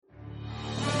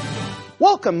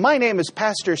Welcome, my name is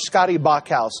Pastor Scotty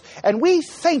Bachhaus, and we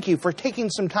thank you for taking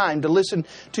some time to listen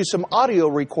to some audio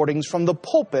recordings from the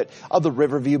pulpit of the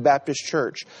Riverview Baptist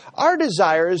Church. Our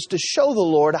desire is to show the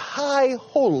Lord high,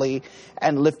 holy,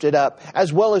 and lifted up,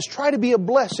 as well as try to be a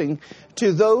blessing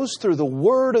to those through the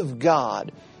Word of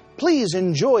God. Please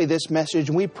enjoy this message,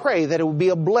 and we pray that it will be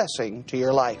a blessing to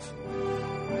your life.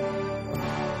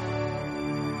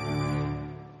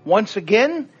 Once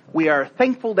again, we are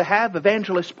thankful to have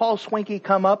Evangelist Paul Swinkie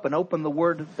come up and open the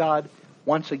Word of God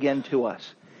once again to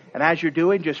us. And as you're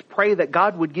doing, just pray that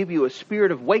God would give you a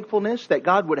spirit of wakefulness, that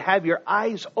God would have your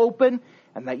eyes open,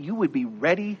 and that you would be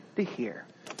ready to hear.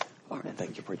 All right,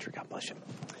 thank you, preacher. God bless you.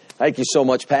 Thank you so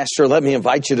much, Pastor. Let me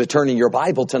invite you to turn in your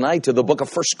Bible tonight to the book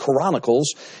of 1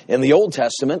 Chronicles in the Old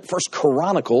Testament, 1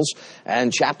 Chronicles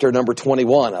and chapter number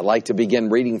 21. I'd like to begin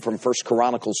reading from 1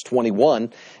 Chronicles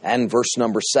 21 and verse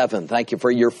number 7. Thank you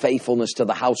for your faithfulness to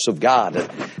the house of God,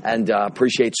 and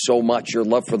appreciate so much your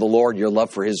love for the Lord, your love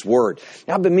for His Word.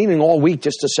 Now, I've been meaning all week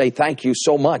just to say thank you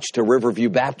so much to Riverview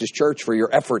Baptist Church for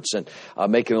your efforts in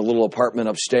making a little apartment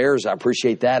upstairs. I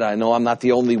appreciate that. I know I'm not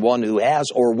the only one who has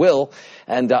or will,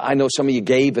 and I know some of you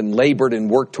gave and labored and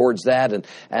worked towards that,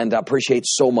 and I appreciate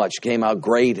so much. Came out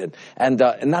great, and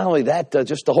not only that,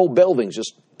 just the whole building's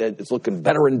just it's looking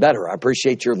better and better. I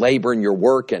appreciate your labor and your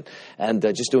work, and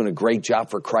just doing a great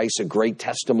job for Christ, a great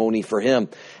testimony for Him,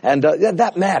 and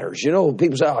that matters. You know,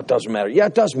 people say, "Oh, it doesn't matter." Yeah,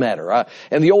 it does matter.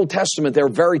 In the Old Testament, they were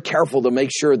very careful to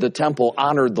make sure the temple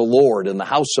honored the Lord and the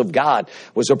house of God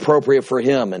was appropriate for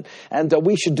Him, and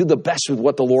we should do the best with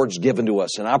what the Lord's given to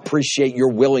us. And I appreciate your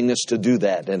willingness to do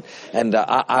that, and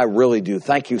I really do.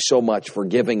 Thank you so much for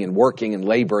giving and working and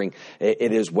laboring.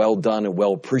 It is well done and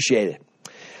well appreciated.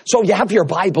 So you have your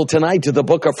Bible tonight to the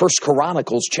book of 1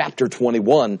 Chronicles, chapter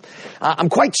 21. I'm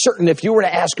quite certain if you were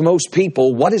to ask most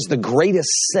people, what is the greatest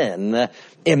sin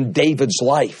in David's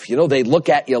life? You know, they look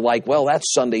at you like, well,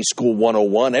 that's Sunday School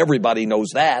 101. Everybody knows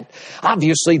that.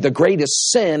 Obviously, the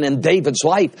greatest sin in David's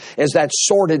life is that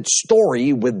sordid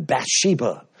story with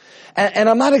Bathsheba. And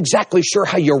I'm not exactly sure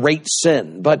how you rate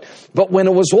sin, but when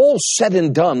it was all said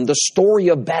and done, the story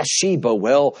of Bathsheba,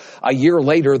 well, a year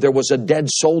later, there was a dead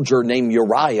soldier named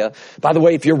Uriah. By the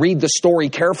way, if you read the story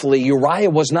carefully, Uriah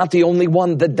was not the only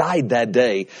one that died that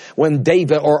day. When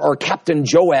David or Captain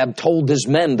Joab told his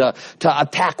men to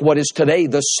attack what is today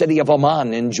the city of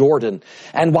Ammon in Jordan.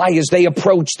 And why, as they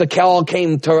approached, the call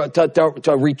came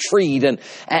to retreat.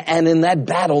 And in that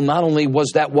battle, not only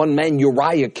was that one man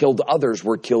Uriah killed, others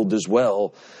were killed as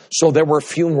well. So there were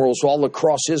funerals all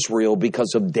across Israel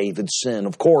because of David's sin.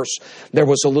 Of course, there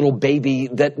was a little baby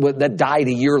that died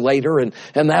a year later, and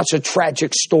that's a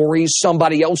tragic story.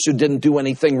 Somebody else who didn't do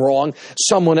anything wrong,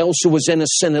 someone else who was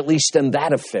innocent, at least in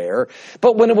that affair.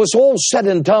 But when it was all said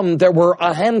and done, there were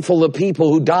a handful of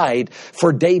people who died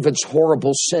for David's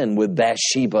horrible sin with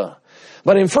Bathsheba.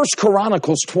 But in 1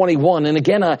 Chronicles 21, and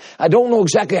again, I don't know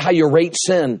exactly how you rate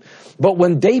sin, but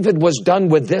when David was done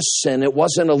with this sin, it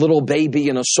wasn't a little baby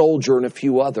and a soldier and a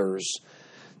few others.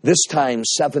 This time,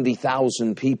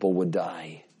 70,000 people would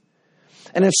die.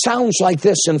 And it sounds like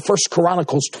this in 1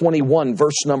 Chronicles 21,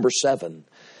 verse number 7.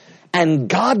 And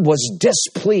God was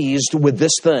displeased with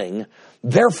this thing,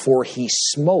 therefore He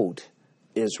smote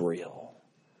Israel.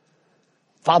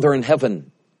 Father in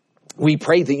heaven, we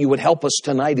pray that you would help us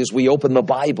tonight as we open the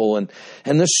Bible and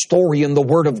this story in the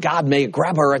Word of God may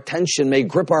grab our attention, may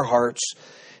grip our hearts.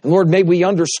 And Lord, may we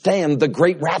understand the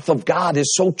great wrath of God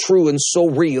is so true and so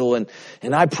real. And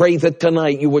I pray that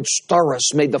tonight you would stir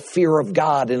us. May the fear of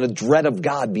God and the dread of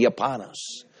God be upon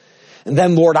us. And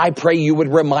then, Lord, I pray you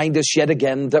would remind us yet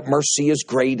again that mercy is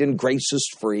great and grace is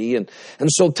free. And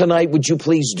so tonight, would you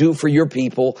please do for your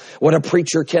people what a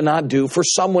preacher cannot do? For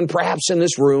someone perhaps in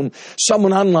this room,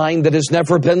 someone online that has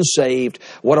never been saved,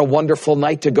 what a wonderful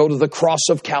night to go to the cross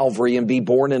of Calvary and be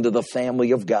born into the family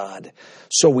of God.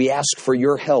 So we ask for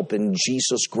your help in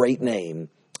Jesus' great name.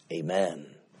 Amen.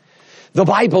 The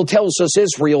Bible tells us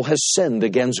Israel has sinned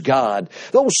against God.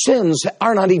 Those sins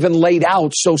are not even laid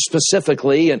out so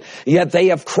specifically, and yet they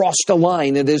have crossed a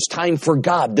line. It is time for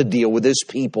God to deal with His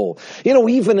people. You know,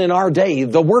 even in our day,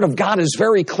 the Word of God is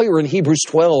very clear in Hebrews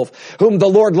 12. Whom the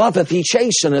Lord loveth, He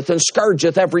chasteneth, and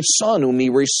scourgeth every son whom He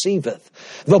receiveth.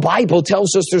 The Bible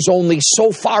tells us there's only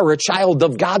so far a child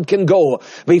of God can go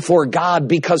before God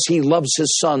because He loves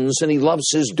His sons and He loves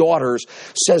His daughters.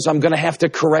 Says, I'm going to have to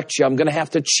correct you. I'm going to have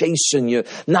to chasten you,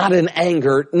 not in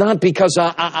anger, not because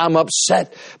I'm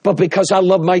upset, but because I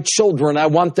love my children. I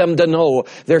want them to know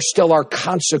there still are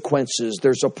consequences.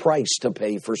 There's a price to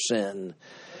pay for sin.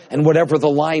 And whatever the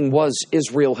line was,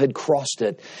 Israel had crossed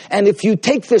it. And if you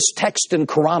take this text in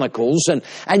Chronicles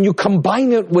and you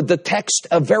combine it with the text,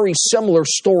 a very similar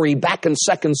story back in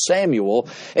 2 Samuel,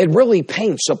 it really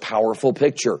paints a powerful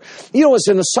picture. You know, as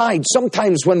an aside,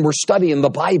 sometimes when we're studying the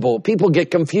Bible, people get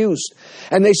confused.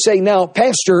 And they say, now,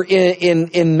 Pastor,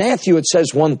 in Matthew it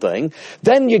says one thing.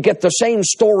 Then you get the same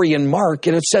story in Mark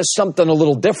and it says something a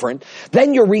little different.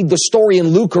 Then you read the story in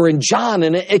Luke or in John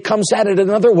and it comes at it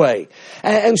another way.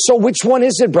 And so which one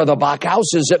is it, Brother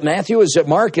Bachhaus? Is it Matthew? Is it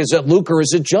Mark? Is it Luke? Or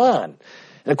is it John?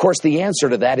 And of course, the answer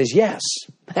to that is yes.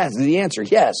 That's the answer,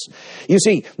 yes. You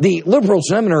see, the liberal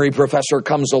seminary professor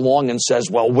comes along and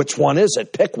says, well, which one is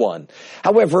it? Pick one.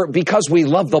 However, because we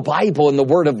love the Bible and the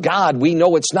Word of God, we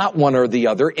know it's not one or the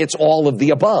other. It's all of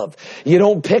the above. You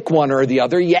don't pick one or the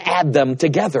other. You add them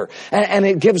together. And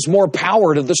it gives more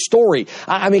power to the story.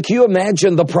 I mean, can you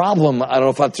imagine the problem? I don't know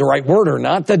if that's the right word or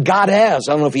not, that God has.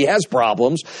 I don't know if he has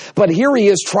problems. But here he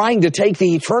is trying to take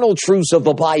the eternal truths of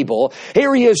the Bible.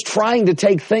 Here he is trying to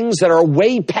take things that are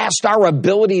way past our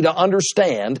ability to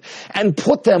understand and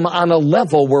put them on a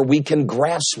level where we can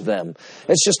grasp them.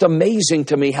 It's just amazing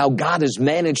to me how God has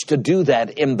managed to do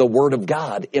that in the Word of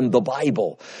God, in the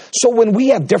Bible. So when we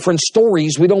have different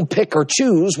stories, we don't pick or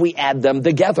choose, we add them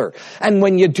together. And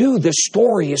when you do, the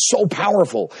story is so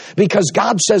powerful because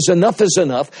God says enough is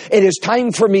enough. It is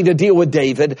time for me to deal with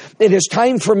David. It is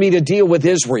time for me to deal with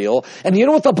Israel. And you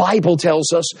know what the Bible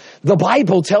tells us? The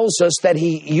Bible tells us that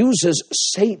he uses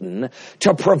Satan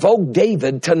to provoke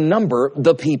David to number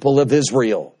the people of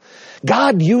Israel.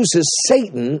 God uses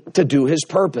Satan to do his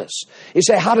purpose. You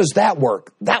say, how does that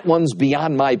work? That one's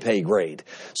beyond my pay grade.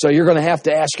 So you're going to have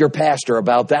to ask your pastor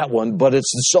about that one, but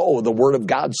it's so. The Word of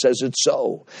God says it's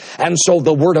so. And so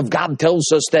the Word of God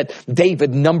tells us that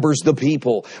David numbers the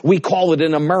people. We call it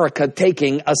in America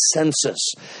taking a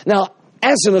census. Now,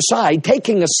 as an aside,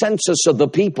 taking a census of the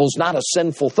people is not a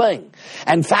sinful thing.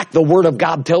 In fact, the Word of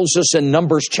God tells us in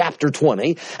Numbers chapter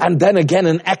 20, and then again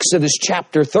in Exodus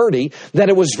chapter 30, that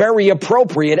it was very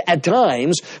appropriate at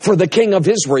times for the king of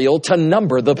Israel to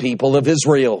number the people of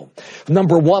Israel.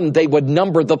 Number one, they would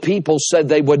number the people so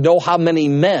they would know how many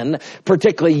men,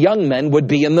 particularly young men, would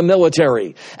be in the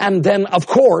military. And then, of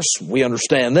course, we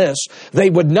understand this,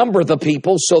 they would number the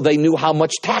people so they knew how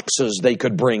much taxes they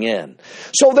could bring in.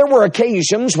 So there were occasions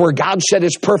where God said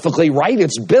it's perfectly right,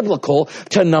 it's biblical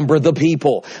to number the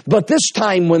people. But this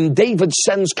time when David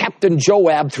sends Captain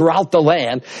Joab throughout the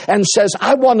land and says,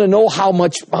 I want to know how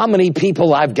many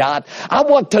people I've got. I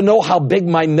want to know how big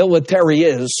my military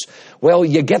is. Well,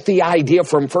 you get the idea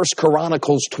from 1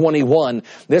 Chronicles 21.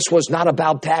 This was not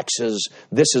about taxes.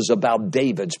 This is about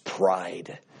David's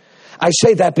pride. I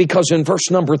say that because in verse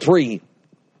number 3,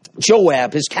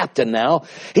 Joab, his captain now,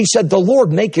 he said, the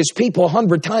Lord make his people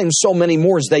 100 times so many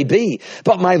more as they be.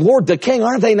 But my Lord the king,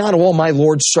 are they not all my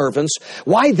Lord's servants?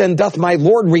 Why then doth my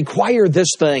Lord require this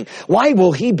thing? Why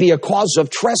will he be a cause of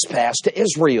trespass to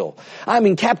Israel? I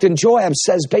mean, Captain Joab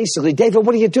says basically, David,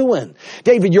 what are you doing?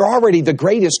 David, you're already the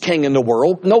greatest king in the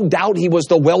world. No doubt he was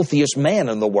the wealthiest man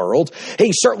in the world.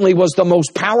 He certainly was the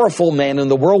most powerful man in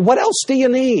the world. What else do you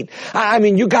need? I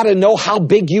mean, you got to know how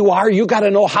big you are. You got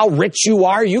to know how rich you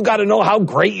are. You got to know how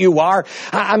great you are.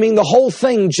 I mean, the whole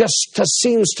thing just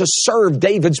seems to serve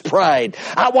David's pride.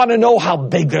 I want to know how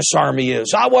big this army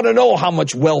is. I want to know how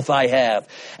much wealth I have.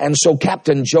 And so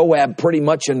Captain Joab pretty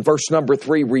much in verse number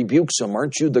 3 rebukes him.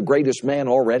 Aren't you the greatest man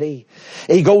already?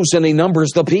 He goes and he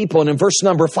numbers the people. And in verse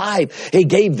number 5, he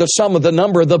gave the sum of the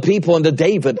number of the people unto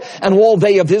David. And all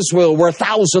they of Israel were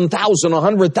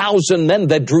 100,000 men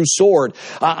that drew sword.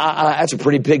 That's a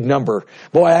pretty big number.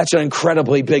 Boy, that's an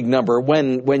incredibly big number.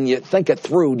 When you think it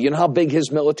through, do you know how big his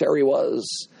military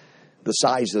was? The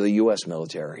size of the U.S.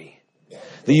 military.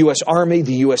 The U.S. Army,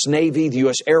 the U.S. Navy, the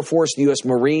U.S. Air Force, the U.S.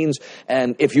 Marines,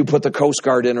 and if you put the Coast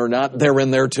Guard in or not, they're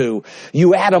in there too.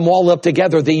 You add them all up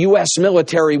together, the U.S.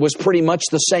 military was pretty much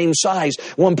the same size,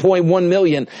 1.1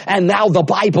 million. And now the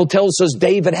Bible tells us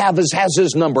David has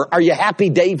his number. Are you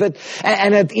happy, David?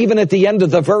 And even at the end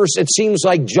of the verse, it seems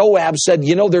like Joab said,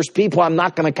 you know, there's people I'm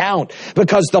not going to count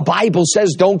because the Bible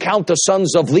says don't count the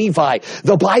sons of Levi.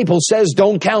 The Bible says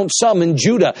don't count some in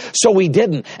Judah. So he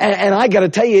didn't. And I got to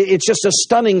tell you, it's just a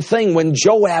stunning thing when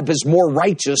Joab is more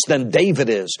righteous than David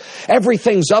is.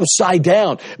 Everything's upside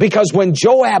down because when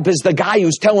Joab is the guy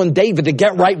who's telling David to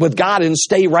get right with God and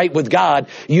stay right with God,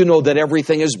 you know that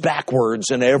everything is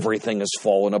backwards and everything is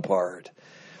falling apart.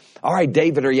 All right,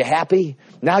 David, are you happy?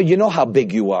 Now you know how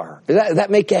big you are. Does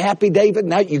that make you happy, David?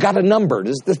 Now you got a number.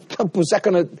 That's going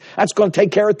to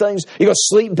take care of things? You going to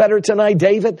sleep better tonight,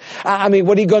 David? I mean,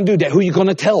 what are you going to do? Who are you going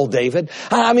to tell, David?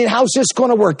 I mean, how's this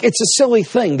going to work? It's a silly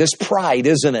thing, this pride,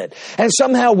 isn't it? And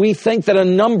somehow we think that a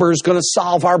number is going to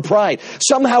solve our pride.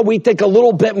 Somehow we think a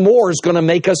little bit more is going to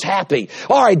make us happy.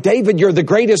 All right, David, you're the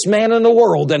greatest man in the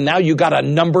world, and now you got a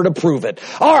number to prove it.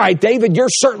 All right, David, you're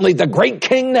certainly the great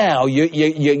king now.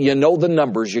 You know the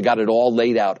numbers. You got it all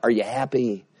laid out. Are you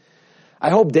happy? I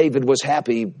hope David was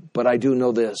happy, but I do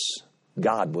know this.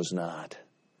 God was not.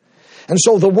 And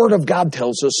so the Word of God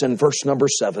tells us in verse number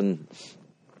 7,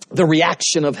 the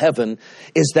reaction of heaven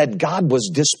is that God was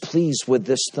displeased with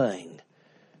this thing.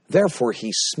 Therefore,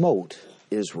 he smote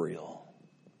Israel.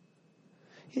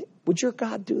 Would your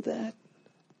God do that?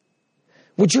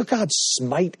 Would your God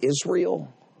smite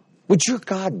Israel? Would your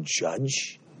God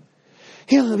judge?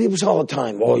 People say all the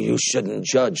time, oh, you shouldn't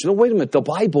judge. No, wait a minute. The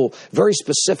Bible very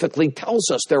specifically tells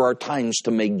us there are times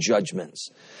to make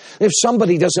judgments. If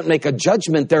somebody doesn't make a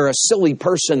judgment, they're a silly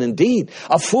person indeed,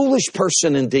 a foolish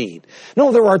person indeed.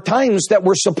 No, there are times that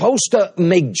we're supposed to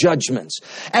make judgments.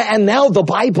 And now the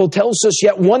Bible tells us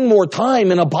yet one more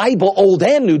time in a Bible, Old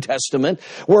and New Testament,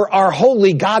 where our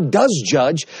holy God does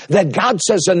judge, that God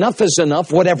says enough is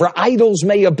enough. Whatever idols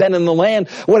may have been in the land,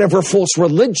 whatever false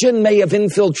religion may have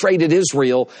infiltrated Israel,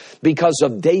 because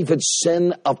of David's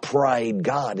sin of pride,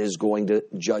 God is going to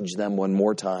judge them one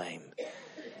more time.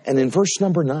 And in verse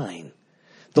number 9,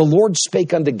 the Lord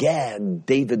spake unto Gad,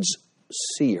 David's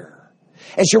seer.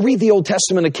 As you read the Old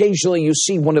Testament, occasionally you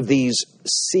see one of these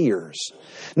seers.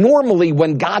 Normally,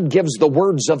 when God gives the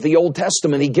words of the Old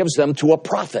Testament, he gives them to a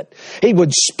prophet. He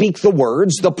would speak the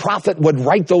words. The prophet would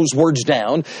write those words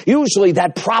down. Usually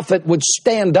that prophet would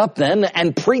stand up then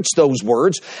and preach those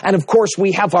words. And of course,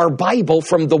 we have our Bible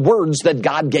from the words that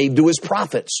God gave to his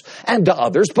prophets and to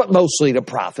others, but mostly to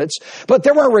prophets. But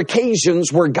there are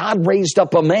occasions where God raised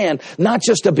up a man, not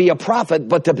just to be a prophet,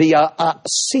 but to be a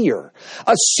seer.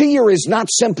 A seer is not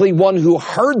simply one who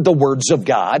heard the words of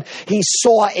God. He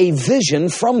saw a vision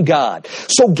from God.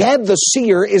 So Gad the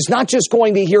seer is not just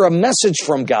going to hear a message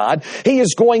from God. He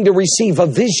is going to receive a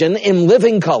vision in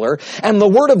living color. And the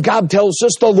Word of God tells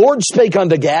us, the Lord spake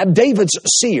unto Gad, David's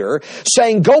seer,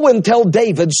 saying, go and tell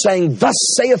David, saying, thus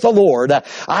saith the Lord,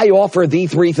 I offer thee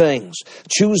 3 things.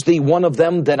 Choose thee one of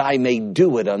them that I may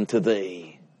do it unto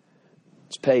thee.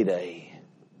 It's payday.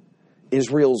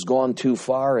 Israel's gone too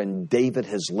far and David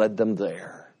has led them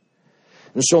there.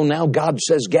 And so now God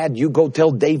says, Gad, you go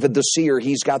tell David the seer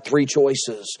he's got 3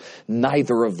 choices.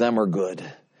 Neither of them are good.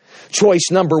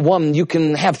 Choice number 1, you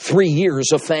can have 3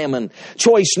 years of famine.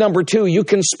 Choice number 2, you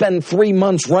can spend 3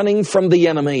 months running from the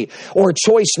enemy. Or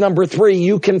choice number 3,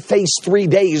 you can face 3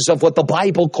 days of what the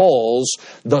Bible calls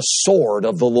the sword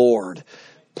of the Lord.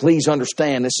 Please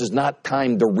understand, this is not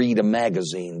time to read a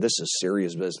magazine. This is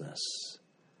serious business.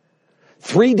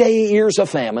 3 years of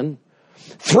famine,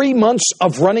 3 months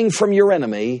of running from your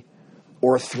enemy,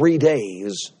 or 3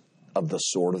 days of the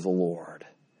sword of the Lord.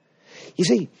 You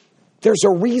see, there's a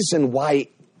reason why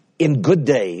in good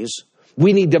days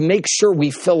we need to make sure we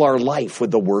fill our life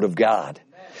with the Word of God.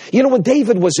 You know, when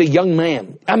David was a young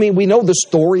man, I mean, we know the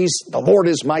stories. The Lord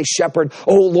is my shepherd.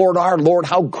 Oh, Lord, our Lord,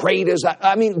 how great is that?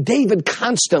 I mean, David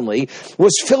constantly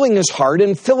was filling his heart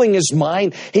and filling his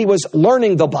mind. He was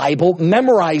learning the Bible,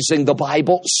 memorizing the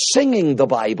Bible, singing the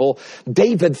Bible.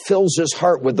 David fills his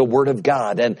heart with the Word of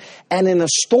God. And in a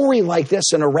story like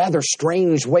this, in a rather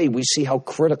strange way, we see how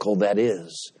critical that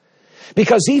is.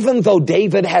 Because even though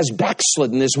David has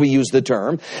backslidden, as we use the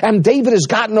term, and David has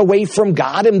gotten away from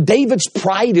God, and David's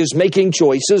pride is making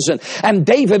choices, and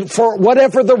David, for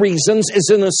whatever the reasons, is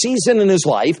in a season in his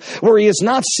life where he is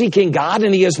not seeking God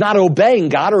and he is not obeying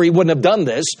God, or he wouldn't have done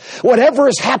this. Whatever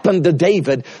has happened to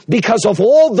David, because of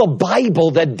all the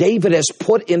Bible that David has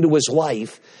put into his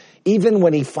life, even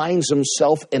when he finds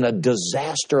himself in a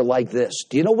disaster like this,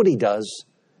 do you know what he does?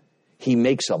 He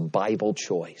makes a Bible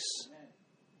choice.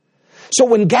 So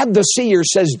when Gad the seer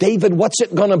says, David, what's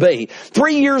it going to be?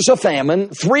 3 years of famine,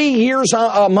 3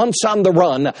 months on the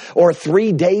run, or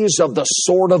 3 days of the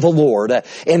sword of the Lord.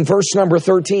 In verse number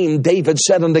 13, David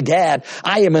said unto Gad,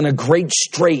 I am in a great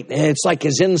strait. And it's like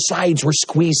his insides were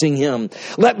squeezing him.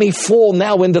 Let me fall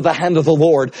now into the hand of the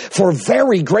Lord, for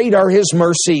very great are his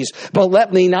mercies, but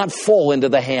let me not fall into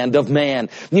the hand of man.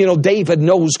 You know, David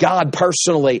knows God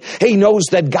personally. He knows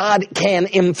that God can,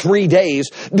 in 3 days,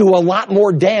 do a lot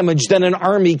more damage than that an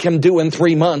army can do in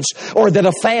 3 months or that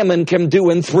a famine can do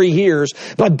in 3 years.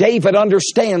 But David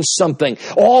understands something.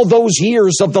 All those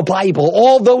years of the Bible,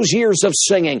 all those years of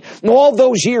singing, all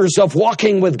those years of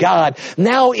walking with God,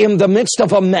 now in the midst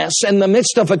of a mess, in the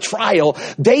midst of a trial,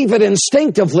 David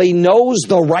instinctively knows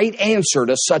the right answer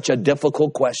to such a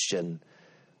difficult question.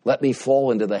 Let me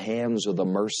fall into the hands of the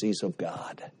mercies of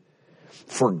God.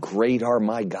 For great are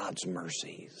my God's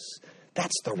mercies.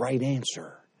 That's the right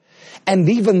answer. And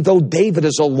even though David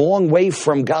is a long way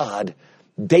from God,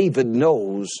 David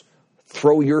knows,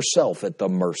 throw yourself at the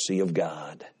mercy of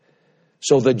God.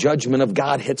 So the judgment of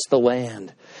God hits the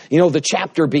land. You know, the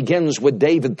chapter begins with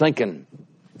David thinking,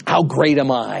 how great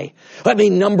am I? Let me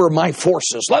number my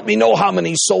forces. Let me know how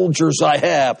many soldiers I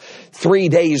have. 3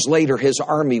 days later, his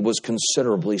army was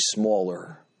considerably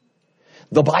smaller.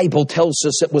 The Bible tells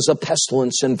us it was a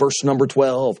pestilence in verse number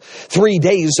 12. 3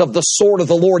 days of the sword of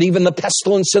the Lord, even the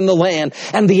pestilence in the land,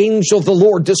 and the angel of the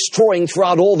Lord destroying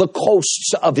throughout all the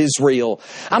coasts of Israel.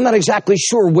 I'm not exactly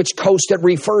sure which coast it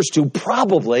refers to.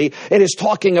 Probably it is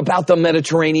talking about the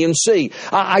Mediterranean Sea.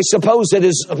 I suppose it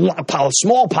is a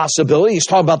small possibility. He's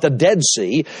talking about the Dead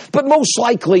Sea. But most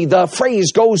likely the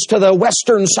phrase goes to the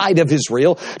western side of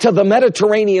Israel, to the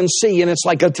Mediterranean Sea, and it's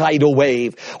like a tidal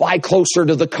wave. Why, closer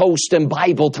to the coast and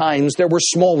Bible times, there were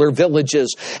smaller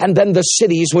villages, and then the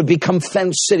cities would become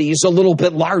fenced cities a little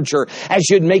bit larger as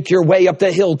you'd make your way up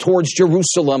the hill towards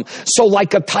Jerusalem. So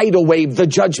like a tidal wave, the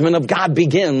judgment of God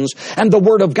begins, and the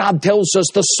Word of God tells us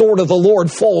the sword of the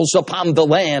Lord falls upon the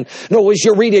land. No, as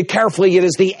you read it carefully, it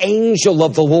is the angel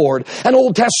of the Lord, an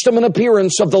Old Testament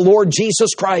appearance of the Lord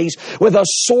Jesus Christ with a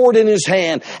sword in his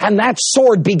hand, and that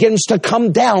sword begins to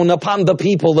come down upon the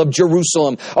people of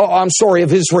Jerusalem.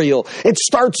 Of Israel. It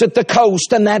starts at the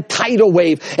coast, and that tidal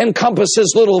wave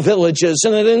encompasses little villages,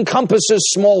 and it encompasses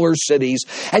smaller cities.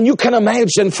 And you can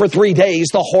imagine for 3 days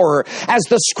the horror as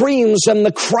the screams and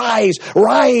the cries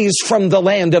rise from the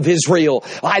land of Israel.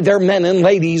 They're men and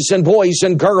ladies and boys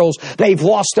and girls. They've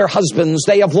lost their husbands.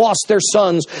 They have lost their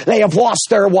sons. They have lost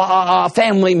their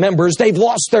family members. They've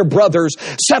lost their brothers.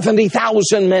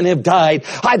 70,000 men have died.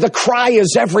 The cry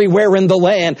is everywhere in the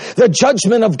land. The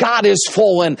judgment of God is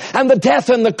fallen, and the death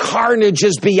and the carnage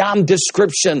is beyond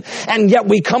description. And yet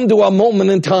we come to a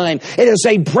moment in time. It is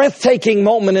a breathtaking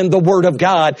moment in the Word of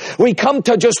God. We come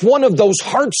to just one of those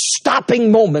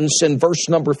heart-stopping moments in verse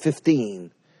number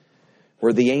 15,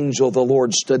 where the angel of the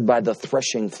Lord stood by the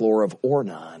threshing floor of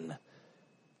Ornan,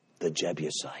 the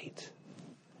Jebusite.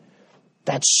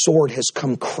 That sword has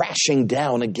come crashing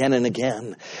down again and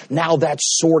again. Now that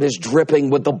sword is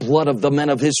dripping with the blood of the men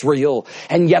of Israel.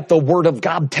 And yet the Word of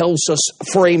God tells us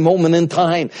for a moment in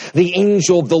time, the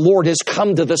angel of the Lord has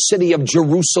come to the city of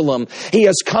Jerusalem. He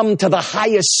has come to the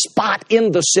highest spot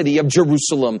in the city of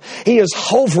Jerusalem. He is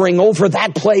hovering over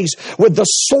that place with the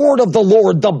sword of the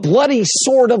Lord, the bloody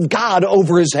sword of God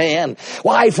over his hand.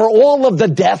 Why? For all of the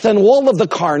death and all of the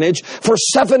carnage, for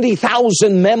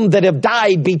 70,000 men that have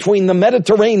died between the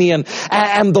Mediterranean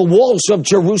and the walls of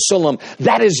Jerusalem,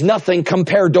 that is nothing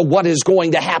compared to what is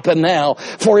going to happen now.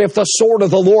 For if the sword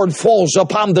of the Lord falls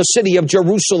upon the city of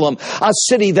Jerusalem, a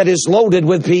city that is loaded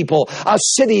with people, a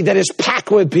city that is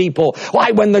packed with people,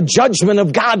 why, when the judgment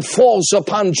of God falls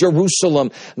upon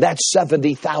Jerusalem, that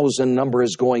 70,000 number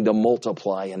is going to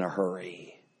multiply in a hurry.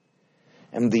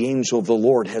 And the angel of the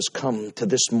Lord has come to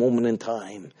this moment in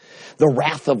time. The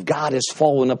wrath of God has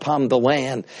fallen upon the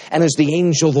land. And as the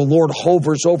angel of the Lord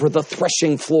hovers over the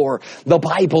threshing floor, the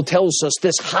Bible tells us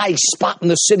this high spot in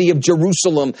the city of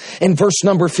Jerusalem. In verse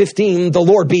number 15, the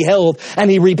Lord beheld,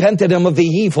 and he repented him of the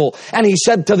evil. And he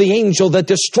said to the angel that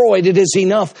destroyed, it is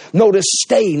enough. Notice,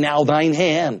 stay now thine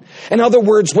hand. In other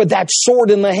words, with that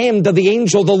sword in the hand of the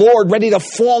angel of the Lord ready to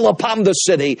fall upon the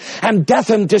city, and death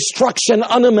and destruction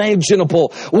unimaginable,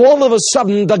 all of a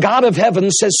sudden, the God of heaven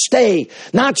says, stay.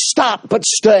 Not stop, but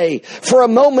stay. For a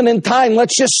moment in time,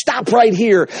 let's just stop right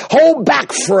here. Hold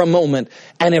back for a moment.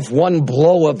 And if one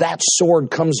blow of that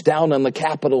sword comes down on the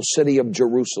capital city of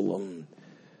Jerusalem,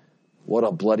 what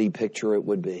a bloody picture it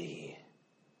would be.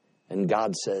 And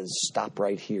God says, stop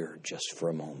right here just for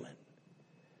a moment.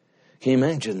 Can you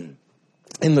imagine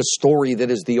in the story that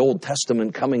is the Old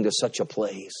Testament coming to such a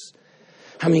place?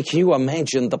 I mean, can you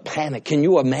imagine the panic? Can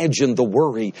you imagine the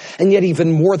worry? And yet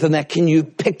even more than that, can you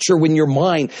picture in your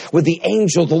mind with the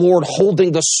angel of the Lord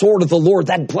holding the sword of the Lord,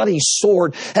 that bloody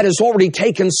sword that has already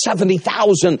taken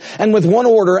 70,000, and with one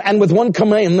order and with one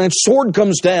command, that sword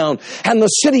comes down, and the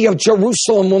city of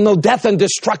Jerusalem will know death and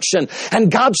destruction. And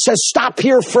God says, stop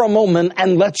here for a moment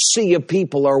and let's see if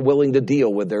people are willing to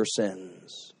deal with their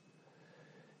sins.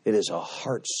 It is a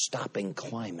heart-stopping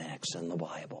climax in the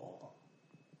Bible.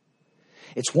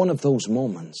 It's one of those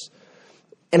moments.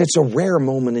 And it's a rare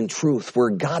moment in truth where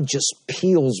God just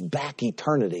peels back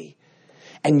eternity.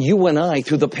 And you and I,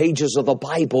 through the pages of the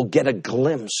Bible, get a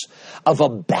glimpse of a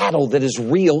battle that is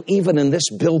real even in this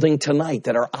building tonight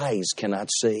that our eyes cannot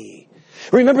see.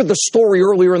 Remember the story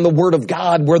earlier in the Word of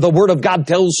God where the Word of God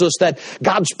tells us that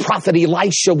God's prophet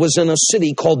Elisha was in a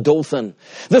city called Dothan.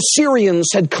 The Syrians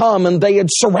had come and they had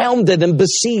surrounded and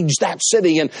besieged that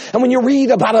city. And when you read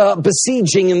about a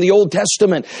besieging in the Old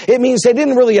Testament, it means they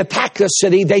didn't really attack the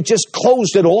city, they just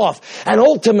closed it off. And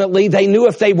ultimately they knew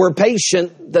if they were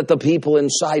patient that the people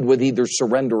inside would either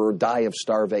surrender or die of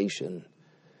starvation.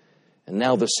 And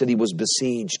now the city was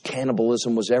besieged.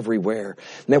 Cannibalism was everywhere.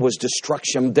 There was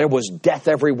destruction. There was death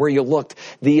everywhere you looked.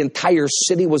 The entire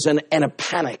city was in a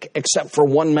panic except for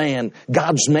one man,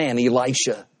 God's man,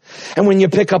 Elisha. And when you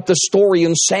pick up the story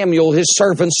in Samuel, his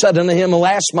servant said unto him,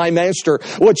 Alas, my master,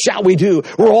 what shall we do?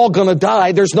 We're all going to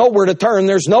die. There's nowhere to turn.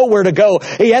 There's nowhere to go.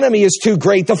 The enemy is too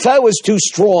great. The foe is too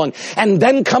strong. And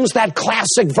then comes that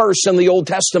classic verse in the Old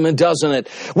Testament, doesn't it?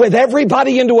 With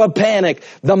everybody into a panic,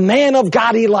 the man of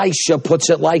God, Elisha, puts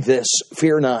it like this,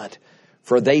 Fear not,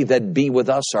 for they that be with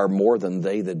us are more than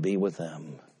they that be with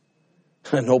them.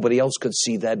 Nobody else could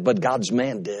see that, but God's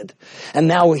man did. And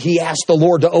now he asked the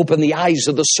Lord to open the eyes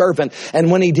of the servant. And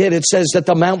when he did, it says that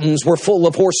the mountains were full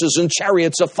of horses and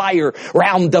chariots of fire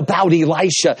round about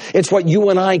Elisha. It's what you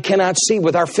and I cannot see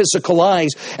with our physical eyes.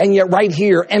 And yet right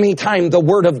here, anytime the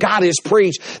word of God is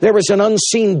preached, there is an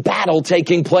unseen battle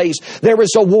taking place. There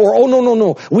is a war. Oh,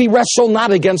 no. We wrestle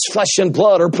not against flesh and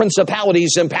blood or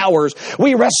principalities and powers.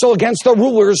 We wrestle against the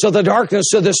rulers of the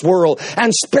darkness of this world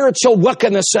and spiritual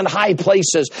wickedness in high places.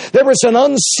 There is an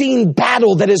unseen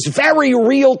battle that is very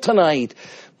real tonight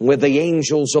with the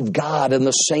angels of God and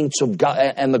the saints of God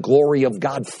and the glory of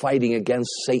God fighting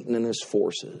against Satan and his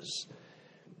forces.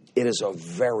 It is a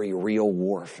very real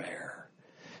warfare.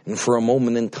 And for a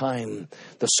moment in time,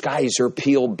 the skies are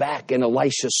peeled back and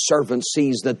Elisha's servant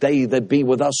sees that they that be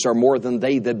with us are more than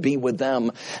they that be with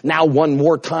them. Now one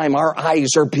more time, our eyes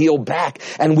are peeled back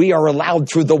and we are allowed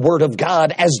through the word of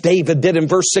God, as David did in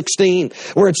verse 16,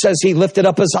 where it says he lifted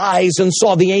up his eyes and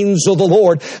saw the angel of the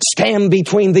Lord stand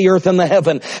between the earth and the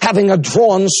heaven, having a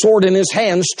drawn sword in his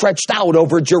hand stretched out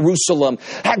over Jerusalem.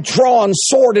 That drawn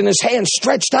sword in his hand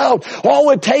stretched out.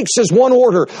 All it takes is one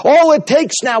order. All it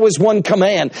takes now is one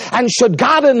command. And should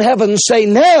God in heaven say,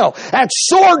 now, that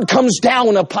sword comes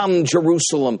down upon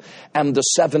Jerusalem, and the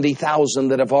 70,000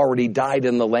 that have already died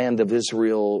in the land of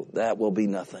Israel, that will be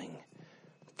nothing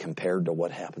compared to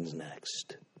what happens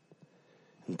next.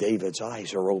 David's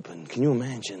eyes are open. Can you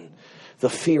imagine the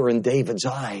fear in David's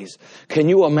eyes? Can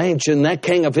you imagine that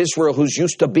king of Israel who's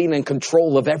used to being in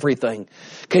control of everything?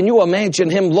 Can you imagine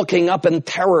him looking up in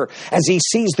terror as he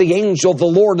sees the angel of the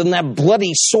Lord and that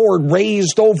bloody sword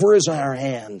raised over his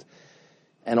hand?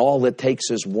 And all it takes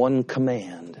is one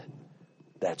command.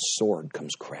 That sword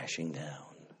comes crashing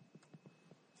down.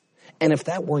 And if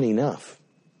that weren't enough,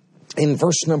 in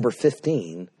verse number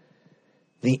 15,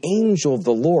 the angel of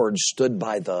the Lord stood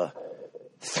by the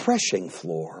threshing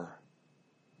floor.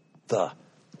 The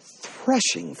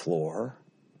threshing floor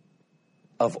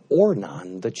of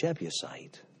Ornan the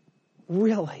Jebusite.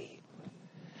 Really?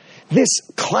 This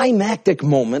climactic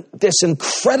moment, this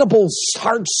incredible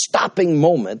heart-stopping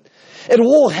moment, it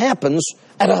all happens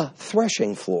at a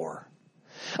threshing floor.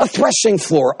 A threshing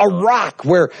floor, a rock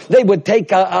where they would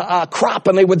take a crop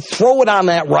and they would throw it on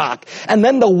that rock. And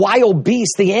then the wild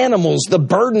beasts, the animals, the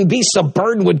burden beasts of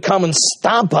burden would come and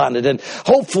stomp on it. And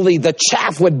hopefully the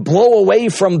chaff would blow away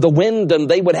from the wind and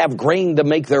they would have grain to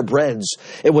make their breads.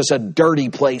 It was a dirty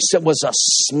place. It was a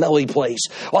smelly place.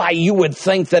 Why, you would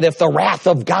think that if the wrath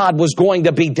of God was going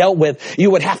to be dealt with,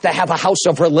 you would have to have a house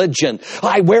of religion.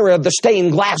 Why, where are the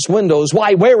stained glass windows?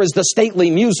 Why, where is the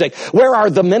stately music? Where are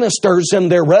the ministers in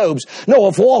their robes? No,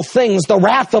 of all things, the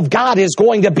wrath of God is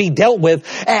going to be dealt with,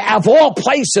 of all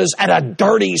places, at a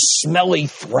dirty, smelly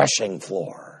threshing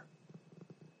floor.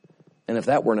 And if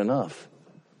that weren't enough,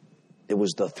 it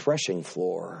was the threshing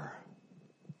floor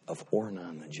of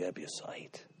Ornan the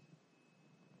Jebusite.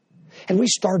 And we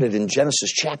started in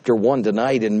Genesis chapter 1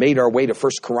 tonight and made our way to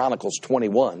 1 Chronicles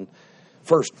 21.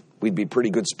 First, we'd be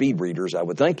pretty good speed readers, I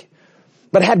would think.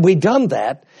 But had we done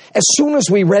that, as soon as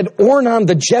we read Ornan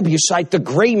the Jebusite, the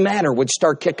gray matter would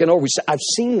start kicking over. We say, I've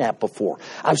seen that before.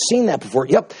 I've seen that before.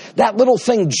 Yep, that little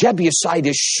thing Jebusite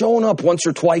is shown up once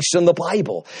or twice in the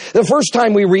Bible. The first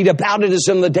time we read about it is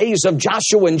in the days of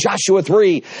Joshua in Joshua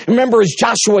 3. Remember, as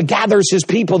Joshua gathers his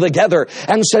people together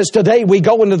and says, today we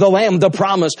go into the land of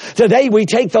promise. Today we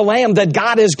take the land that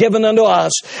God has given unto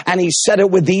us. And he said it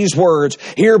with these words,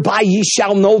 hereby ye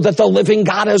shall know that the living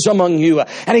God is among you.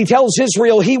 And he tells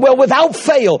Israel, he will without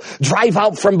fail drive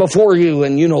out from before you.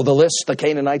 And you know the list, the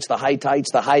Canaanites, the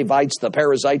Hittites, the Hivites, the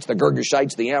Perizzites, the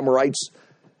Girgashites, the Amorites,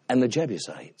 and the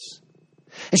Jebusites.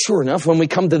 And sure enough, when we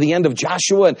come to the end of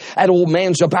Joshua and that old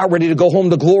man's about ready to go home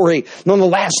to glory, one of the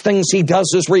last things he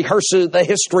does is rehearse the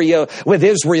history with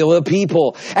Israel, the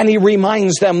people. And he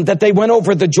reminds them that they went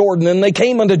over the Jordan and they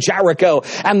came into Jericho.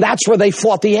 And that's where they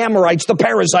fought the Amorites, the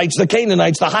Perizzites, the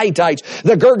Canaanites, the Hittites,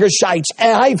 the Girgashites,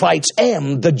 Hivites,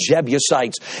 and the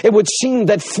Jebusites. It would seem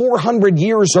that 400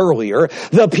 years earlier,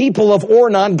 the people of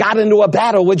Ornan got into a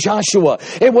battle with Joshua.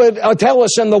 It would tell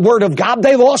us in the Word of God,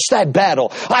 they lost that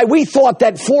battle. We thought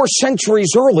that 4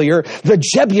 centuries earlier, the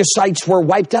Jebusites were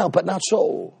wiped out, but not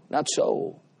so. Not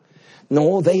so.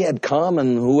 No, they had come,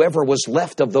 and whoever was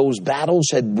left of those battles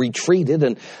had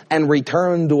retreated and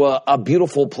returned to a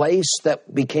beautiful place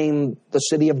that became the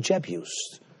city of Jebus,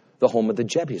 the home of the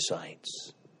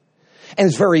Jebusites. And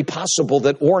it's very possible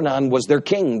that Ornan was their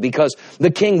king, because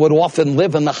the king would often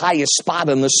live in the highest spot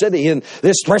in the city, and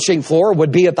this threshing floor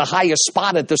would be at the highest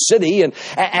spot at the city. And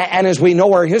as we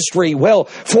know our history, well,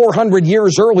 400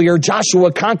 years earlier,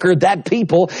 Joshua conquered that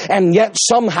people, and yet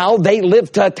somehow they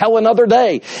lived to tell another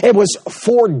day. It was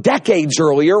 4 decades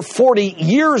earlier, 40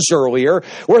 years earlier,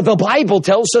 where the Bible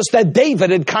tells us that David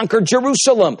had conquered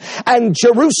Jerusalem, and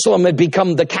Jerusalem had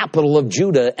become the capital of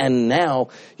Judah. And now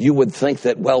you would think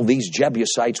that, well, these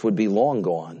Jebusites would be long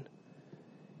gone.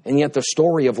 And yet the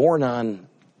story of Ornan,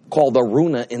 called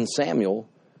Araunah in Samuel,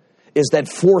 is that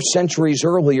 4 centuries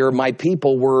earlier, my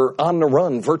people were on the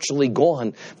run, virtually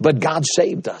gone, but God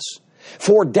saved us.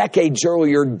 4 decades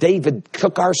earlier, David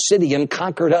took our city and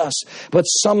conquered us. But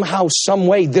somehow, some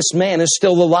way, this man is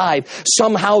still alive.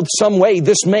 Somehow, some way,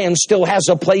 this man still has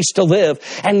a place to live.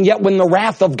 And yet when the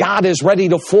wrath of God is ready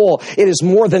to fall, it is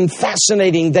more than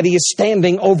fascinating that he is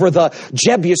standing over the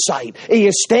Jebusite. He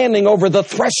is standing over the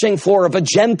threshing floor of a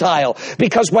Gentile.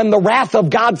 Because when the wrath of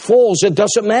God falls, it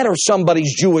doesn't matter if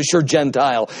somebody's Jewish or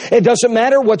Gentile. It doesn't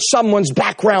matter what someone's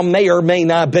background may or may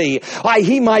not be.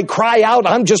 He might cry out,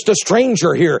 I'm just a stranger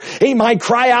here. He might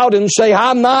cry out and say,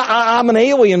 I'm an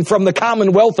alien from the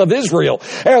Commonwealth of Israel.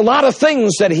 There are a lot of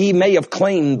things that he may have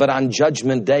claimed, but on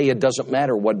Judgment Day, it doesn't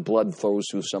matter what blood flows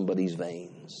through somebody's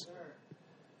veins.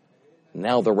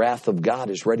 Now the wrath of God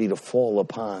is ready to fall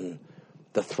upon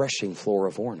the threshing floor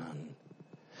of Ornan.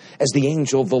 As the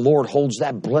angel of the Lord holds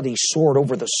that bloody sword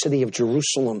over the city of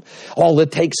Jerusalem, all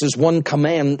it takes is one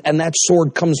command, and that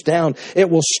sword comes down.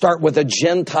 It will start with a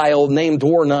Gentile named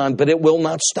Ornan, but it will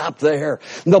not stop there.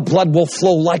 The blood will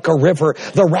flow like a river.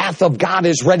 The wrath of God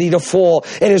is ready to fall.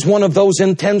 It is one of those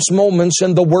intense moments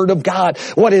in the Word of God.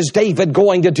 What is David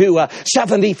going to do?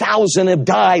 70,000 have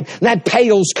died. That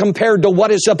pales compared to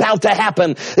what is about to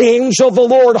happen. The angel of the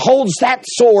Lord holds that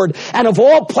sword, and of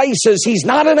all places, he's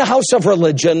not in a house of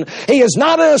religion. He is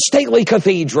not in a stately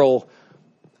cathedral.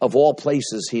 Of all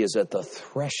places, he is at the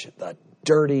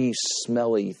dirty,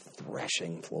 smelly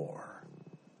threshing floor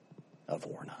of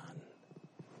Ornan.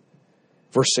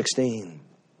 Verse 16.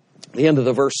 The end of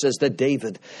the verse says that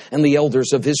David and the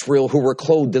elders of Israel who were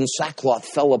clothed in sackcloth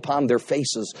fell upon their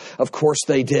faces. Of course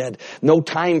they did. No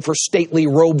time for stately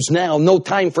robes now. No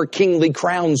time for kingly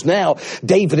crowns now.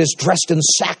 David is dressed in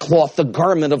sackcloth, the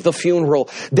garment of the funeral.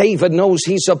 David knows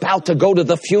he's about to go to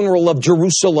the funeral of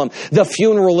Jerusalem, the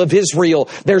funeral of Israel.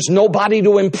 There's nobody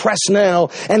to impress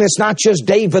now. And it's not just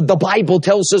David. The Bible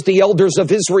tells us the elders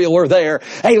of Israel are there.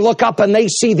 They look up and they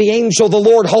see the angel of the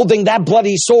Lord holding that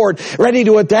bloody sword, ready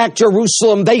to attack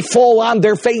Jerusalem. They fall on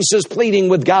their faces pleading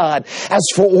with God. As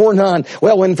for Ornan,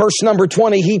 well, in verse number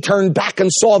 20, he turned back and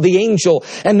saw the angel.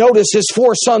 And notice his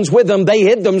 4 sons with him, they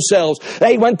hid themselves.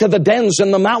 They went to the dens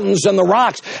and the mountains and the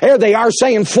rocks. There they are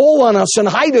saying, fall on us and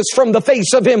hide us from the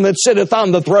face of him that sitteth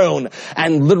on the throne.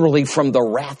 And literally from the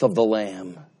wrath of the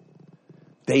Lamb.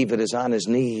 David is on his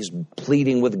knees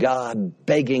pleading with God,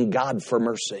 begging God for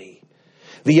mercy.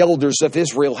 The elders of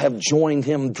Israel have joined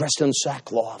him dressed in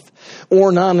sackcloth.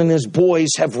 Ornan and his boys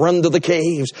have run to the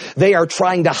caves. They are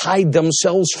trying to hide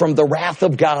themselves from the wrath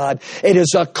of God. It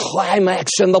is a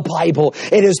climax in the Bible.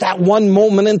 It is that one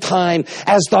moment in time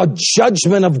as the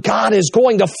judgment of God is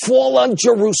going to fall on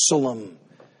Jerusalem.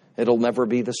 It'll never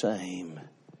be the same.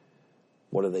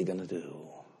 what are they going to do?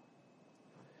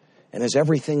 And as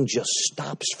everything just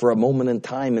stops for a moment in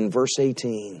time in verse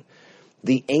 18,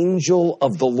 the angel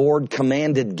of the Lord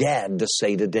commanded Gad to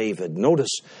say to David.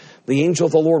 Notice, the angel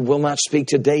of the Lord will not speak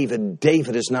to David.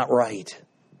 David is not right.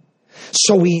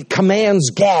 So he commands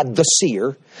Gad, the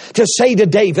seer, to say to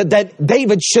David that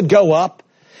David should go up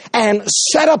and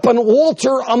set up an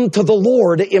altar unto the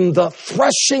Lord in the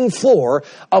threshing floor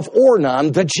of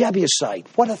Ornan the Jebusite.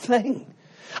 What a thing.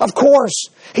 Of course,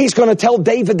 he's going to tell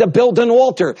David to build an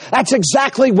altar. That's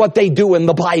exactly what they do in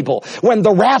the Bible. When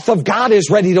the wrath of God is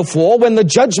ready to fall, when the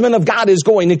judgment of God is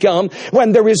going to come,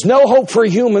 when there is no hope for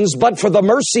humans but for the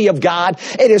mercy of God,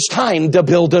 it is time to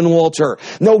build an altar.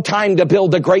 No time to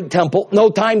build a great temple. No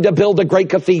time to build a great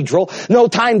cathedral. No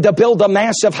time to build a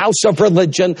massive house of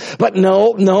religion. But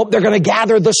no, they're going to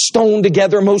gather the stone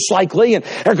together most likely, and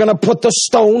they're going to put the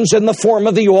stones in the form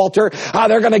of the altar.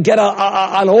 They're going to get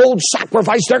an old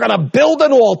sacrifice. They're going to build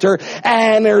an altar,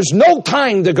 and there's no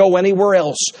time to go anywhere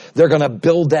else. They're going to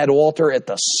build that altar at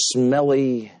the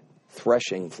smelly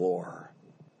threshing floor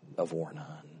of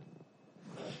Ornan.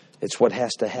 It's what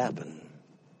has to happen.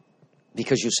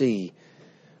 Because you see,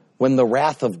 when the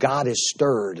wrath of God is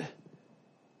stirred,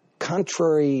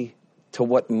 contrary to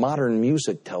what modern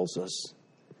music tells us,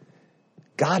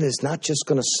 God is not just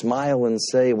going to smile and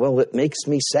say, well, it makes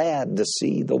me sad to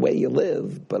see the way you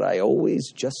live, but I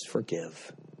always just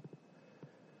forgive.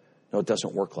 No, it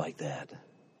doesn't work like that.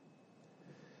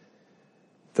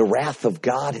 The wrath of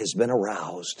God has been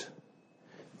aroused.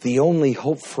 The only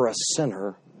hope for a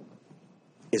sinner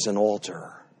is an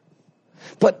altar.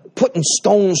 But putting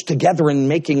stones together and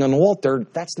making an altar,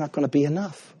 that's not going to be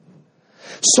enough.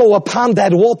 So upon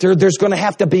that altar, there's going to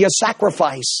have to be a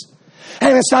sacrifice.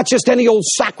 And it's not just any old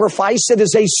sacrifice. It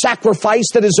is a sacrifice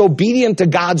that is obedient to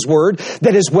God's word,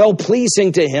 that is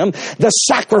well-pleasing to Him. The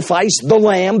sacrifice, the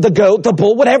lamb, the goat, the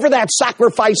bull, whatever that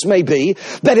sacrifice may be,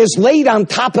 that is laid on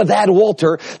top of that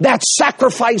altar, that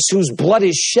sacrifice whose blood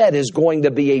is shed is going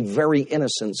to be a very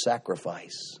innocent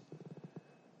sacrifice.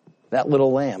 That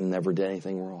little lamb never did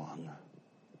anything wrong.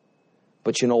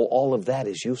 But you know, all of that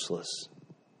is useless.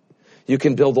 You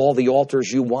can build all the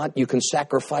altars you want. You can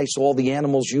sacrifice all the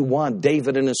animals you want.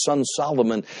 David and his son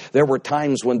Solomon, there were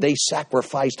times when they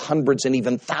sacrificed hundreds and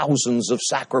even thousands of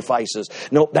sacrifices.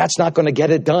 No, that's not going to get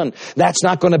it done. That's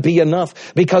not going to be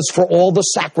enough, because for all the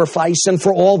sacrifice and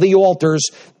for all the altars,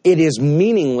 it is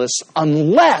meaningless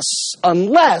unless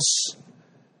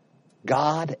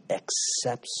God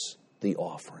accepts the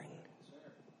offering.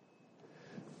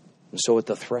 And so at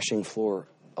the threshing floor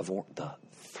of Ornan,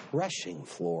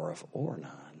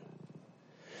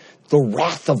 the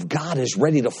wrath of God is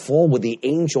ready to fall with the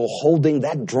angel holding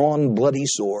that drawn bloody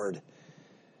sword.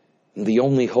 And the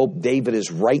only hope, David,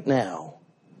 is right now,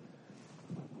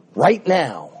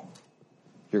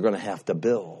 you're going to have to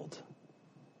build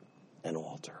an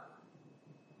altar.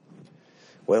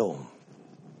 Well,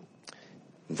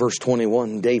 in verse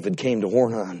 21, David came to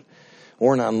Ornan.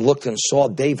 Ornan looked and saw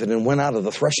David and went out of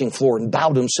the threshing floor and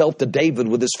bowed himself to David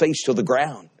with his face to the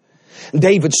ground.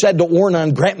 David said to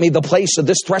Ornan, grant me the place of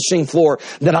this threshing floor,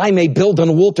 that I may build an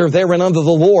altar therein unto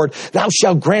the Lord. Thou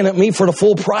shalt grant it me for the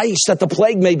full price, that the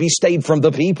plague may be stayed from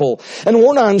the people. And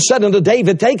Ornan said unto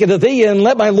David, take it to thee, and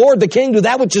let my lord the king do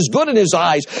that which is good in his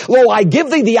eyes. Lo, I give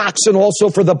thee the oxen also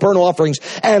for the burnt offerings,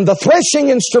 and the threshing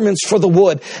instruments for the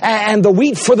wood, and the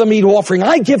wheat for the meat offering.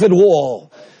 I give it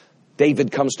all.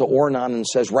 David comes to Ornan and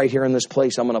says, right here in this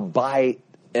place, I'm going to buy.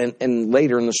 And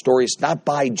later in the story, it's not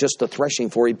buy just the threshing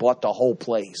floor. He bought the whole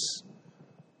place,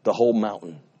 the whole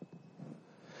mountain.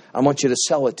 I want you to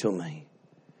sell it to me.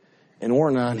 And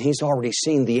Ornan, he's already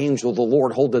seen the angel of the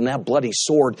Lord holding that bloody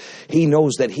sword. He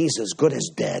knows that he's as good as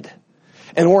dead.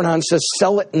 And Ornan says,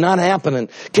 sell it, not happening.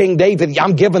 King David,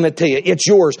 I'm giving it to you. It's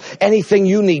yours. Anything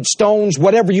you need, stones,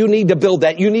 whatever you need to build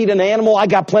that. You need an animal, I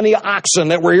got plenty of oxen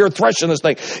that were here threshing this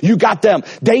thing. You got them.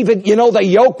 David, you know the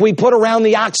yoke we put around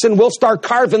the oxen, we'll start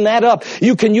carving that up.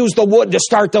 You can use the wood to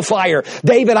start the fire.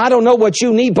 David, I don't know what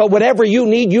you need, but whatever you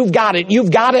need, you've got it.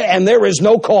 You've got it, and there is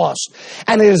no cost.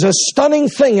 And it is a stunning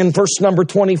thing in verse number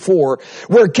 24,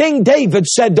 where King David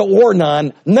said to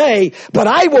Ornan, nay, but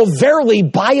I will verily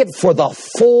buy it for the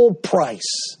full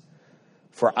price.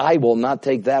 For I will not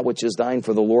take that which is thine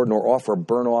for the Lord, nor offer a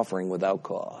burnt offering without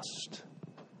cost.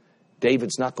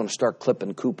 David's not going to start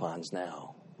clipping coupons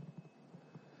now.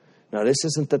 Now, this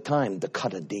isn't the time to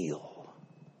cut a deal.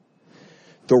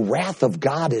 The wrath of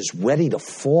God is ready to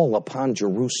fall upon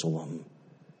Jerusalem.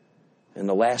 And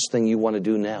the last thing you want to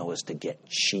do now is to get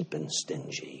cheap and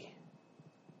stingy.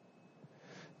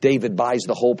 David buys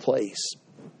the whole place.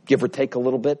 Give or take a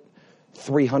little bit.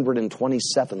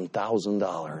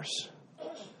 $327,000.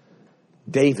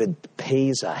 David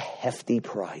pays a hefty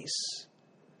price,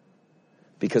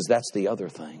 because that's the other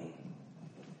thing.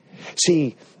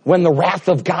 See, when the wrath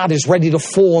of God is ready to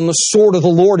fall and the sword of the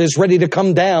Lord is ready to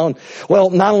come down,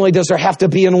 well, not only does there have to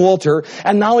be an altar,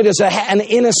 and not only does an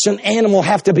innocent animal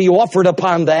have to be offered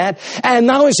upon that, and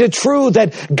not only is it true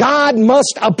that God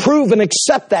must approve and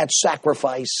accept that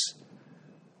sacrifice,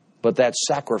 but that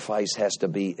sacrifice has to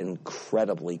be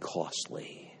incredibly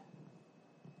costly.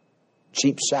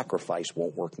 Cheap sacrifice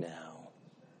won't work now.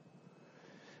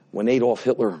 When Adolf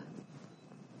Hitler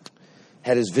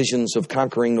had his visions of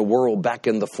conquering the world back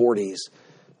in the 40s,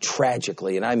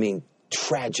 tragically, and I mean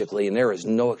tragically, and there is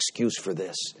no excuse for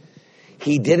this,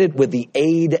 he did it with the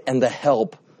aid and the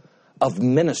help of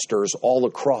ministers all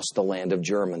across the land of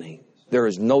Germany. There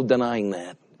is no denying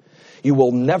that. You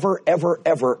will never, ever,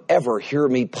 ever, ever hear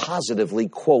me positively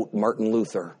quote Martin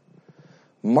Luther.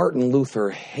 Martin Luther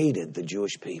hated the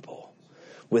Jewish people.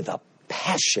 With a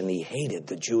passion, he hated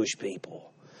the Jewish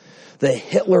people. The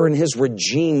Hitler and his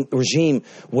regime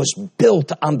was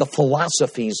built on the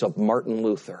philosophies of Martin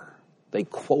Luther. They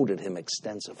quoted him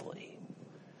extensively.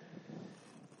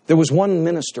 There was one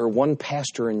minister, one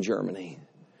pastor in Germany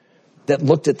that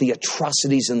looked at the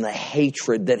atrocities and the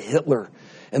hatred that Hitler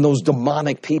and those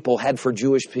demonic people had for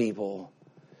Jewish people.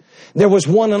 There was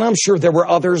one, and I'm sure there were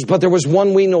others, but there was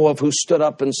one we know of who stood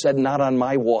up and said, "Not on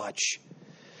my watch."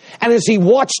 And as he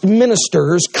watched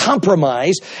ministers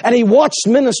compromise, and he watched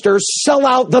ministers sell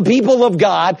out the people of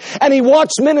God, and he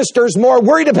watched ministers more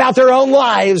worried about their own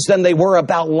lives than they were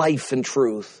about life and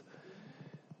truth,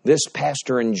 this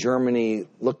pastor in Germany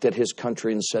looked at his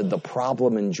country and said, the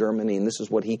problem in Germany, and this is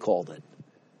what he called it,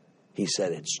 he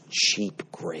said, it's cheap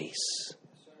grace.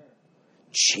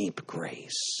 Cheap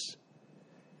grace.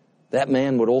 That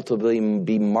man would ultimately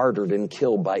be martyred and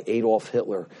killed by Adolf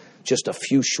Hitler just a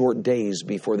few short days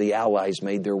before the Allies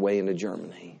made their way into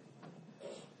Germany.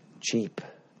 Cheap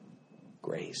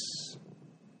grace.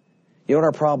 You know what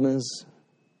our problem is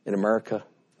in America?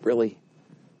 Really?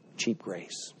 Cheap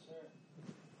grace.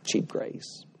 Cheap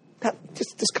grace.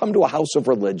 Just come to a house of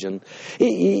religion.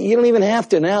 You don't even have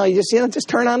to now. You just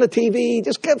turn on the TV.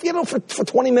 Just for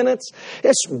 20 minutes,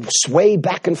 just sway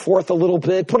back and forth a little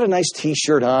bit. Put a nice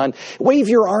T-shirt on. Wave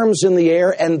your arms in the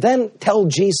air, and then tell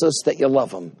Jesus that you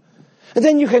love him. And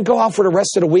then you can go out for the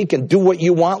rest of the week and do what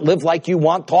you want, live like you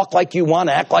want, talk like you want,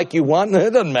 act like you want.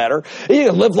 It doesn't matter. You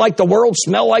can live like the world,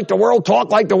 smell like the world, talk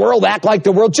like the world, act like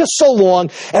the world, just so long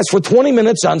as for 20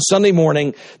 minutes on Sunday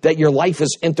morning that your life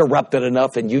is interrupted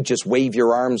enough and you just wave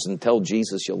your arms and tell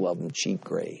Jesus you love him. Cheap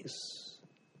grace.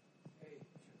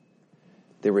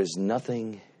 There is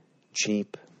nothing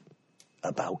cheap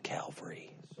about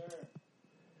Calvary.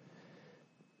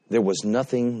 There was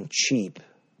nothing cheap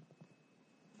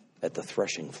at the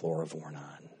threshing floor of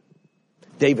Ornan.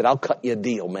 David, I'll cut you a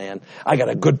deal, man. I got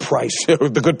a good price.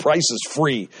 The good price is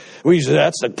free. We said,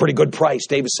 that's a pretty good price.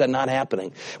 David said, not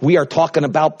happening. We are talking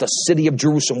about the city of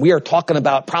Jerusalem. We are talking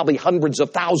about probably hundreds of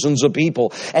thousands of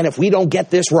people. And if we don't get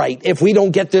this right,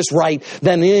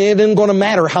 then it isn't going to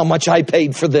matter how much I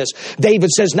paid for this.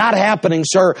 David says, not happening,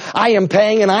 sir. I am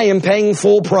paying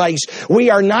full price.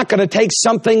 We are not going to take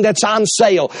something that's on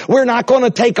sale. We're not going to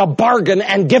take a bargain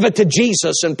and give it to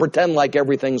Jesus and pretend like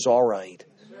everything's all right.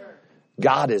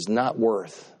 God is not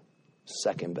worth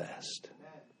second best.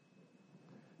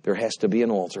 There has to be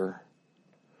an altar.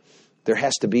 There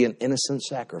has to be an innocent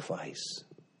sacrifice.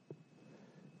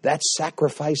 That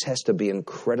sacrifice has to be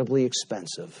incredibly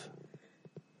expensive.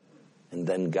 And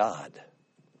then God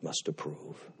must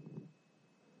approve.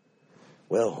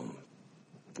 Well,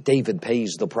 David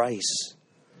pays the price.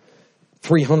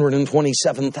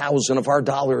 327,000 of our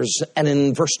dollars. And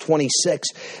in verse 26,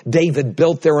 David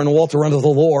built there an altar unto the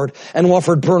Lord and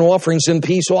offered burnt offerings and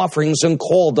peace offerings and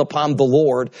called upon the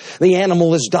Lord. The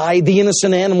animal has died. The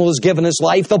innocent animal has given his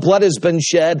life. The blood has been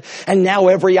shed. And now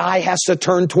every eye has to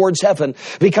turn towards heaven,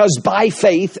 because by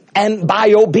faith and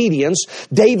by obedience,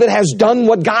 David has done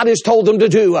what God has told him to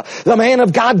do. The man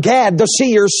of God, Gad, the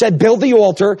seer, said, build the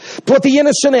altar, put the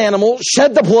innocent animal,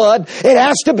 shed the blood. It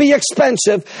has to be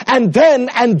expensive. And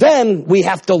then we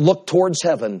have to look towards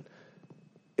heaven.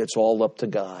 It's all up to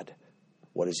God.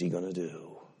 What is he going to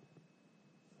do?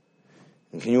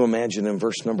 And can you imagine in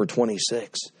verse number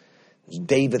 26,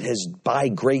 David has by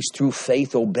grace through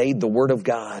faith obeyed the word of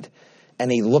God.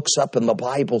 And he looks up and the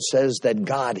Bible says that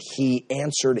God, he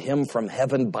answered him from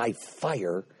heaven by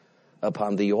fire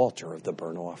upon the altar of the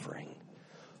burnt offering.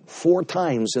 4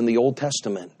 times in the Old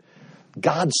Testament,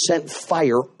 God sent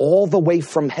fire all the way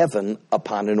from heaven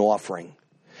upon an offering.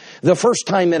 The first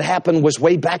time it happened was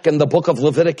way back in the book of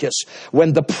Leviticus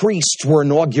when the priests were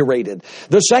inaugurated.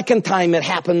 The second time it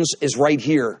happens is right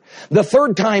here. The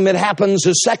third time it happens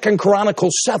is 2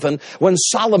 Chronicles 7 when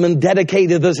Solomon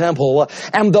dedicated the temple.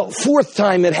 And the fourth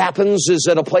time it happens is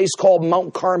at a place called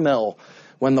Mount Carmel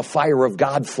when the fire of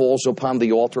God falls upon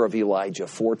the altar of Elijah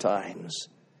 4 times.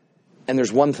 And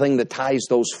there's one thing that ties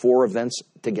those 4 events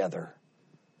together.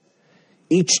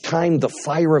 Each time the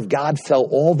fire of God fell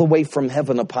all the way from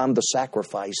heaven upon the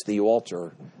sacrifice, the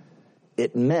altar,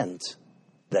 it meant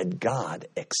that God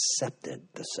accepted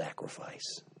the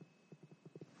sacrifice.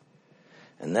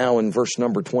 And now in verse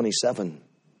number 27,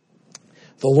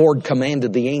 the Lord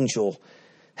commanded the angel,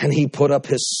 and he put up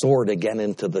his sword again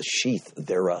into the sheath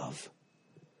thereof.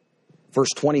 Verse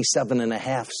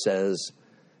 27.5 says,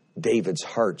 David's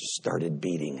heart started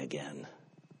beating again.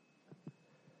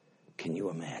 Can you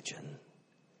imagine?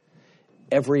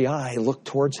 Every eye looked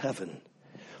towards heaven.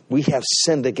 We have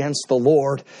sinned against the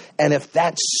Lord, and if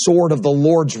that sword of the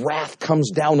Lord's wrath comes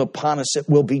down upon us, it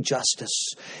will be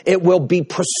justice. It will be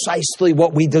precisely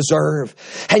what we deserve.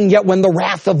 And yet when the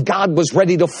wrath of God was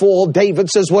ready to fall, David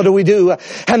says, what do we do?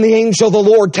 And the angel of the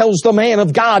Lord tells the man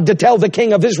of God to tell the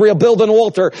king of Israel, build an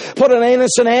altar, put an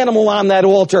innocent animal on that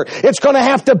altar. It's going to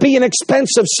have to be an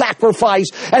expensive sacrifice.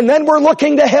 And then we're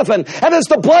looking to heaven. And as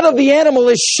the blood of the animal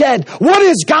is shed, what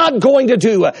is God going to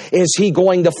do? Is he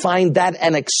going to find that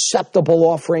an acceptable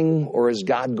offering, or is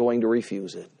God going to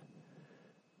refuse it?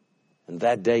 And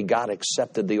that day God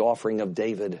accepted the offering of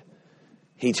David.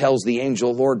 He tells the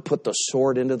angel, Lord, put the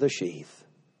sword into the sheath.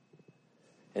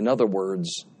 In other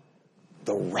words,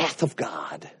 the wrath of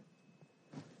God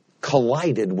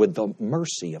collided with the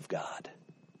mercy of God.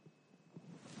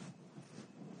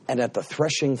 And at the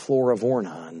threshing floor of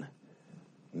Ornan,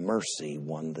 mercy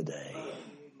won the day.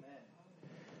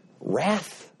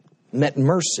 Wrath met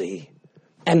mercy,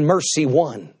 and mercy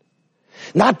won.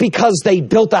 Not because they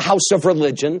built a house of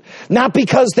religion, not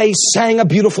because they sang a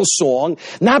beautiful song,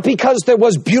 not because there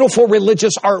was beautiful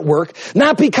religious artwork,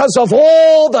 not because of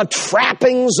all the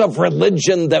trappings of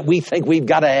religion that we think we've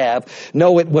got to have.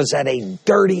 No, it was at a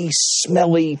dirty,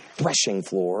 smelly threshing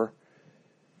floor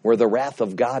where the wrath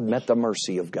of God met the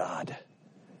mercy of God.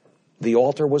 The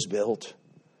altar was built.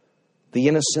 The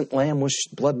innocent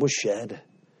blood was shed.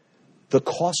 The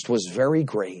cost was very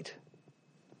great.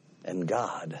 And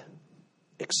God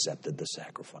accepted the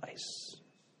sacrifice.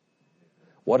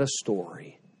 What a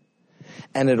story.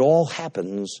 And it all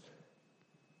happens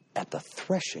at the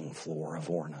threshing floor of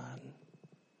Ornan.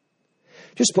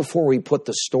 Just before we put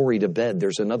the story to bed,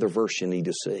 there's another verse you need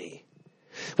to see.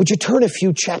 Would you turn a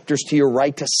few chapters to your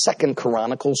right to 2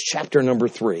 Chronicles chapter number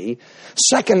 3.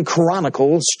 2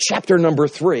 Chronicles chapter number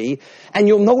 3. And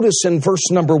you'll notice in verse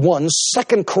number 1,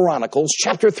 2 Chronicles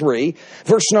chapter 3,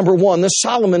 verse number 1, that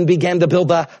Solomon began to build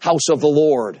the house of the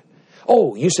Lord.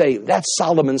 Oh, you say, that's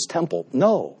Solomon's temple.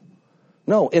 No.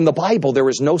 In the Bible, there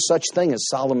is no such thing as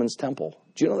Solomon's temple.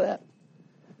 Do you know that?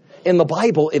 In the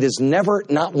Bible, it is never,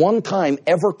 not one time,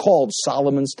 ever called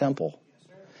Solomon's temple.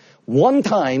 One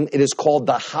time it is called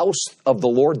the house of the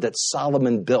Lord that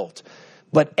Solomon built.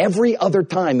 But every other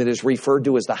time it is referred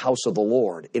to as the house of the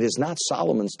Lord. It is not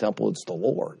Solomon's temple, it's the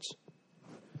Lord's.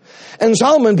 And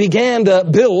Solomon began to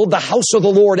build the house of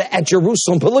the Lord at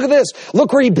Jerusalem. But look at this.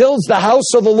 Look where he builds the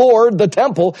house of the Lord, the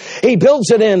temple. He builds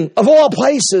it in, of all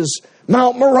places,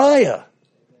 Mount Moriah.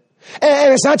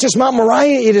 And it's not just Mount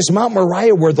Moriah, it is Mount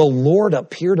Moriah where the Lord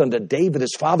appeared unto David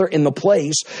his father in the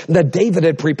place that David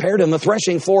had prepared in the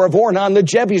threshing floor of Ornan the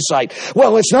Jebusite.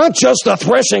 Well, it's not just the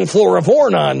threshing floor of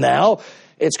Ornan now,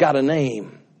 it's got a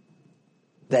name.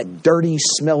 That dirty,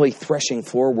 smelly threshing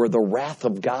floor where the wrath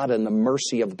of God and the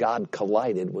mercy of God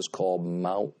collided was called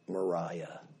Mount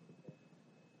Moriah.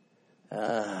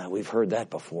 We've heard that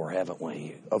before, haven't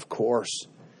we? Of course.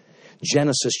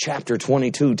 Genesis chapter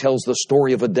 22 tells the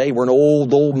story of a day where an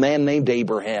old man named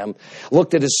Abraham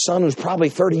looked at his son, who's probably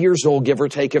 30 years old, give or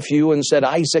take a few, and said,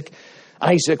 Isaac,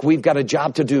 we've got a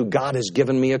job to do. God has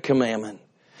given me a commandment.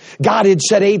 God had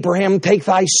said, Abraham, take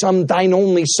thy son, thine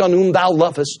only son, whom thou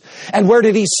lovest. And where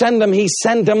did he send him? He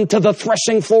sent him to the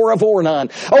threshing floor of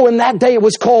Ornan. Oh, and that day it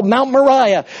was called Mount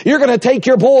Moriah. You're going to take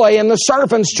your boy, and the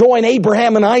servants join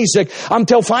Abraham and Isaac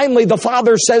until finally the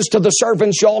father says to the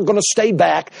servants, y'all going to stay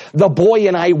back. The boy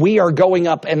and I, we are going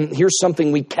up. And here's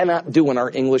something we cannot do in our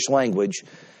English language.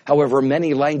 However,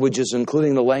 many languages,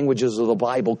 including the languages of the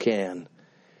Bible, can.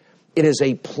 It is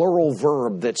a plural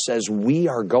verb that says we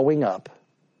are going up,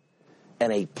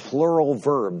 and a plural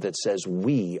verb that says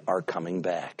we are coming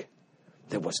back.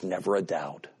 There was never a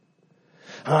doubt.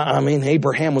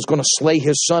 Abraham was going to slay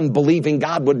his son, believing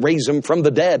God would raise him from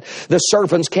the dead. The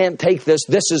servants can't take this.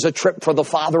 This is a trip for the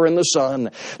father and the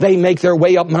son. They make their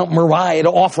way up Mount Moriah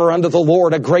to offer unto the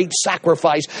Lord a great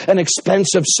sacrifice, an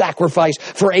expensive sacrifice.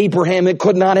 For Abraham, it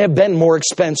could not have been more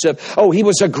expensive. Oh, he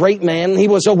was a great man. He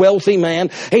was a wealthy man.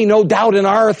 He, no doubt in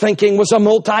our thinking, was a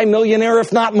multimillionaire,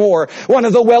 if not more. One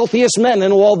of the wealthiest men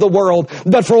in all the world.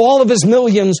 But for all of his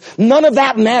millions, none of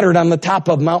that mattered on the top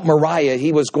of Mount Moriah.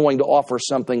 He was going to offer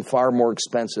something far more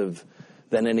expensive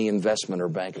than any investment or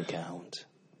bank account.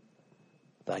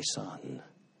 Thy son,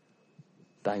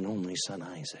 thine only son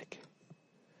Isaac.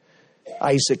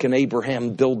 Isaac and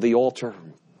Abraham build the altar.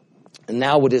 And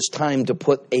now it is time to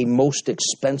put a most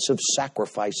expensive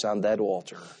sacrifice on that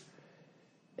altar.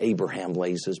 Abraham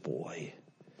lays his boy.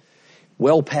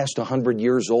 Well past 100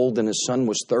 years old, and his son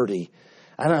was 30.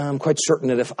 And I'm quite certain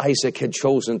that if Isaac had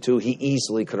chosen to, he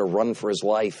easily could have run for his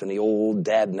life, and the old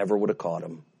dad never would have caught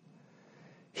him.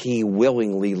 He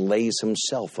willingly lays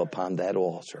himself upon that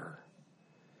altar.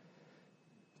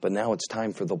 But now it's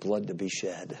time for the blood to be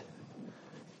shed.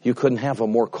 You couldn't have a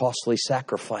more costly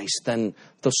sacrifice than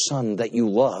the son that you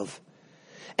love.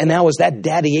 And now as that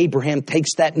daddy Abraham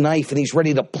takes that knife and he's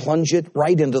ready to plunge it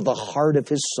right into the heart of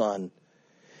his son,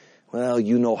 well,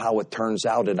 you know how it turns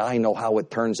out, and I know how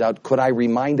it turns out. Could I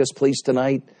remind us, please,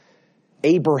 tonight?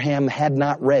 Abraham had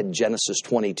not read Genesis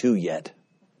 22 yet.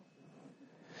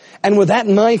 And with that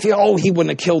knife, he wouldn't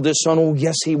have killed his son. Oh,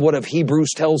 yes, he would have.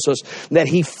 Hebrews tells us that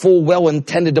he full well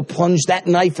intended to plunge that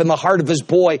knife in the heart of his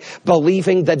boy,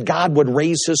 believing that God would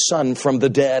raise his son from the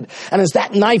dead. And as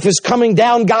that knife is coming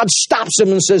down, God stops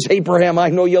him and says, Abraham, I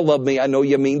know you love me. I know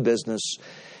you mean business.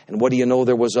 And what do you know?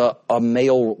 There was a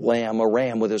male lamb, a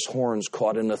ram with his horns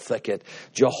caught in a thicket.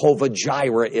 Jehovah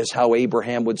Jireh is how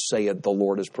Abraham would say it. The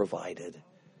Lord has provided.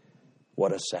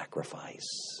 What a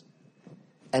sacrifice.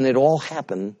 And it all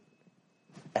happened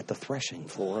at the threshing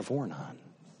floor of Ornan.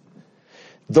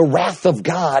 The wrath of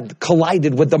God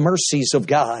collided with the mercies of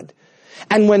God.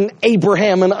 And when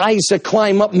Abraham and Isaac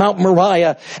climb up Mount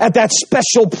Moriah, at that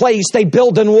special place, they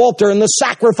build an altar, and the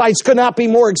sacrifice could not be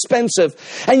more expensive.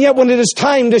 And yet when it is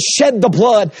time to shed the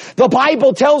blood, the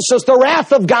Bible tells us the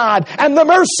wrath of God and the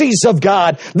mercies of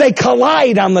God, they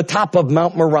collide on the top of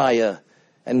Mount Moriah.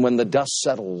 And when the dust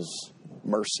settles,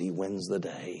 mercy wins the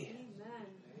day.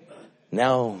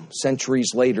 Now,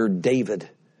 centuries later, David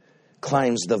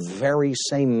climbs the very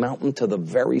same mountain to the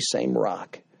very same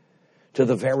rock, to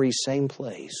the very same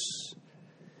place.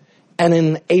 And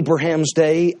in Abraham's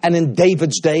day and in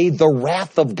David's day, the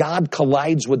wrath of God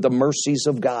collides with the mercies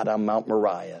of God on Mount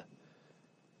Moriah.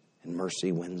 And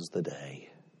mercy wins the day.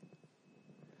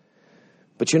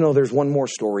 But you know, there's one more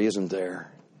story, isn't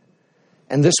there?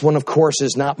 And this one, of course,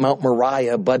 is not Mount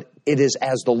Moriah, but it is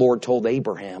as the Lord told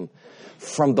Abraham,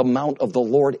 from the mount of the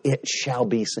Lord it shall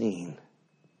be seen.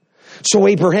 So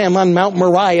Abraham on Mount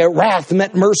Moriah, wrath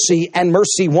met mercy, and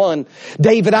mercy won.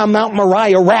 David on Mount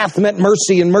Moriah, wrath met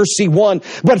mercy, and mercy won.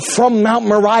 But from Mount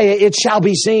Moriah it shall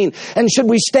be seen. And should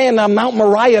we stand on Mount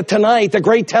Moriah tonight, the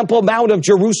great temple mount of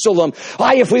Jerusalem,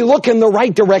 if we look in the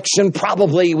right direction,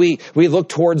 probably we look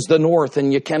towards the north,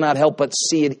 and you cannot help but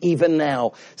see it even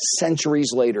now,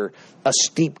 centuries later, a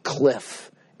steep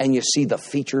cliff, and you see the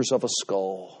features of a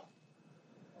skull.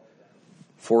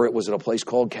 For it was at a place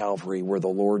called Calvary where the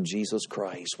Lord Jesus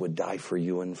Christ would die for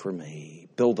you and for me.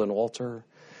 Build an altar.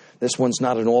 This one's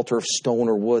not an altar of stone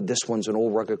or wood. This one's an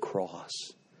old rugged cross.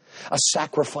 A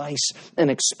sacrifice, an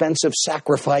expensive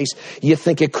sacrifice. You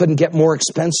think it couldn't get more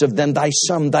expensive than thy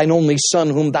son, thine only son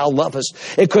whom thou lovest.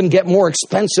 It couldn't get more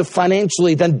expensive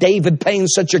financially than David paying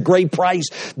such a great price.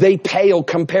 They pale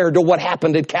compared to what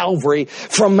happened at Calvary.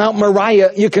 From Mount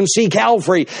Moriah, you can see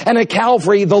Calvary. And at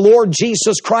Calvary, the Lord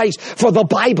Jesus Christ, for the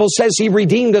Bible says he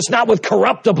redeemed us not with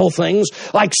corruptible things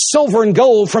like silver and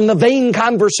gold from the vain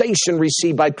conversation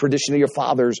received by tradition of your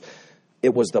fathers.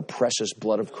 It was the precious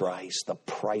blood of Christ, the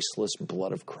priceless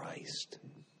blood of Christ.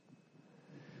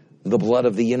 The blood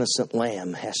of the innocent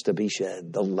lamb has to be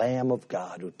shed, the Lamb of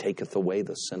God who taketh away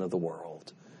the sin of the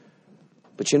world.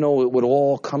 But you know, it would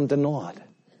all come to naught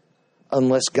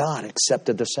unless God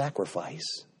accepted the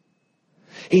sacrifice.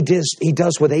 He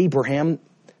does with Abraham.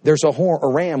 There's a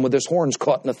ram with his horns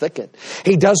caught in a thicket.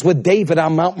 He does with David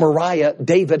on Mount Moriah.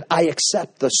 David, I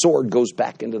accept. The sword goes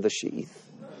back into the sheath.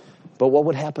 But what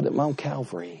would happen at Mount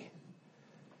Calvary?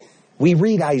 We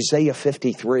read Isaiah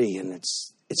 53, and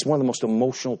it's one of the most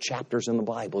emotional chapters in the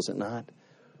Bible, is it not?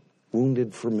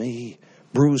 Wounded for me,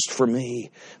 bruised for me.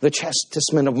 The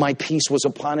chastisement of my peace was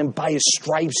upon him. By his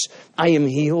stripes I am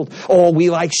healed. All we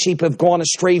like sheep have gone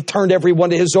astray, turned everyone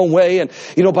to his own way. And,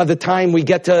 by the time we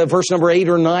get to verse number 8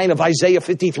 or 9 of Isaiah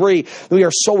 53, we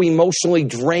are so emotionally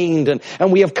drained.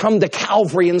 And we have come to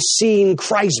Calvary and seen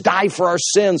Christ die for our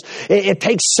sins. It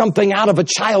takes something out of a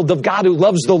child of God who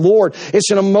loves the Lord.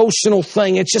 It's an emotional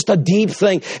thing. It's just a deep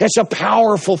thing. It's a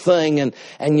powerful thing. And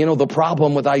the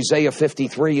problem with Isaiah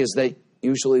 53 is that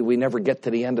usually we never get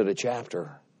to the end of the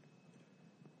chapter,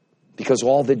 because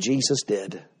all that Jesus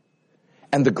did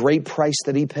and the great price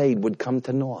that he paid would come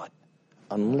to naught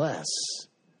unless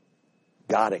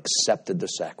God accepted the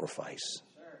sacrifice.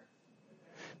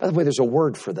 By the way, there's a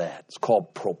word for that. It's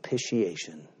called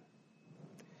propitiation.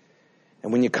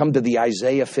 And when you come to the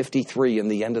Isaiah 53 in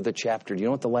the end of the chapter, do you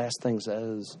know what the last thing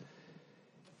says?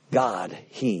 God,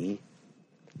 he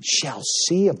shall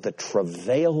see of the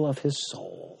travail of his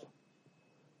soul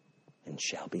and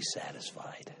shall be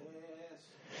satisfied.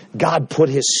 God put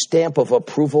his stamp of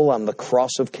approval on the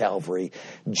cross of Calvary.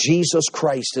 Jesus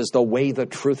Christ is the way, the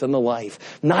truth, and the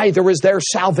life. Neither is there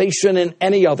salvation in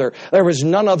any other. There is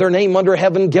none other name under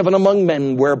heaven given among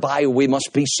men whereby we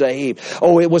must be saved.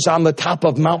 Oh, it was on the top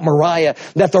of Mount Moriah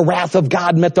that the wrath of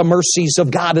God met the mercies of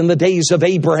God in the days of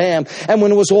Abraham. And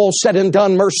when it was all said and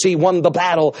done, mercy won the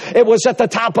battle. It was at the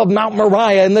top of Mount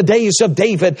Moriah in the days of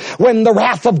David when the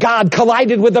wrath of God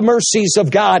collided with the mercies of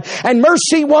God. And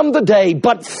mercy won the day.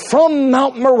 But from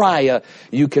Mount Moriah,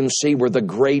 you can see where the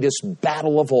greatest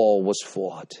battle of all was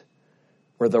fought,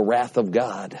 where the wrath of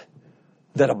God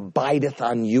that abideth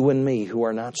on you and me who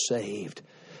are not saved,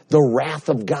 the wrath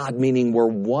of God, meaning we're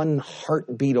one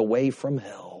heartbeat away from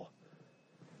hell,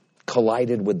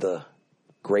 collided with the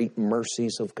great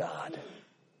mercies of God.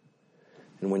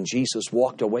 And when Jesus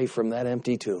walked away from that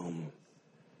empty tomb,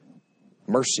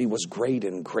 mercy was great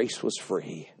and grace was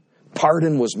free.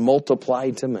 Pardon was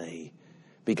multiplied to me.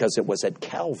 Because it was at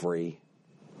Calvary,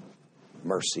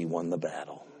 mercy won the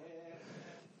battle.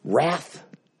 Wrath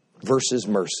versus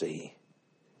mercy,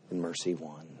 and mercy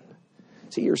won.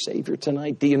 Is he your Savior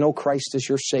tonight? Do you know Christ is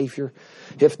your Savior?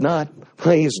 If not,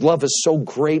 his love is so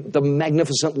great. The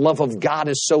magnificent love of God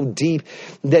is so deep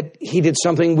that he did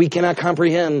something we cannot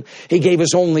comprehend. He gave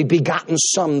his only begotten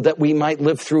Son that we might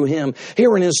live through him.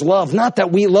 Here in his love, not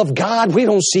that we love God, we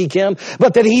don't seek him,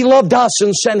 but that he loved us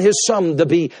and sent his Son to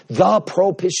be the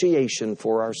propitiation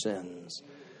for our sins.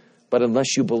 But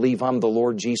unless you believe I'm the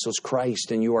Lord Jesus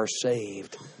Christ and you are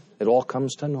saved, it all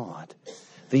comes to naught.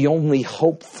 The only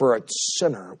hope for a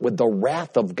sinner with the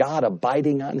wrath of God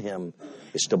abiding on him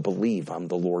is to believe I'm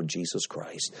the Lord Jesus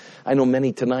Christ. I know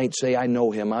many tonight say, I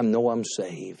know him. I know I'm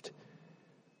saved.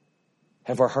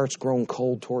 Have our hearts grown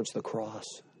cold towards the cross?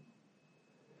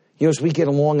 As we get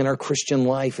along in our Christian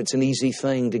life, it's an easy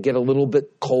thing to get a little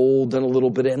bit cold and a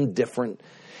little bit indifferent.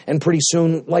 And pretty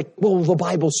soon, the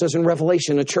Bible says in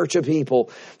Revelation, a church of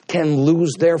people can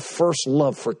lose their first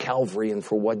love for Calvary and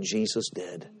for what Jesus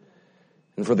did.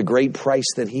 And for the great price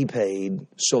that he paid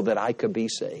so that I could be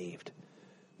saved,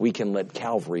 we can let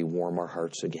Calvary warm our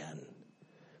hearts again.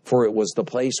 For it was the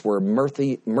place where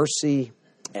mercy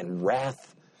and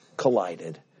wrath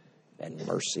collided, and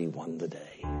mercy won the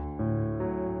day.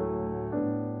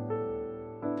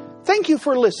 Thank you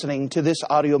for listening to this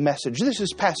audio message. This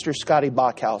is Pastor Scotty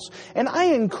Bachhaus, and I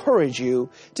encourage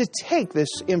you to take this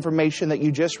information that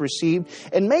you just received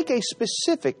and make a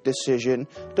specific decision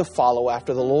to follow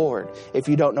after the Lord. If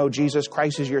you don't know Jesus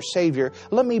Christ as your Savior,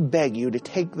 let me beg you to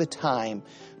take the time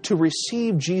to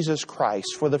receive Jesus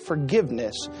Christ for the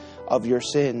forgiveness of your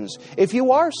sins. If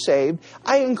you are saved,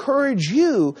 I encourage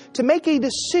you to make a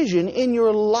decision in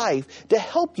your life to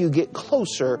help you get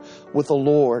closer with the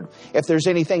Lord. If there's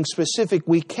anything specific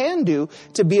we can do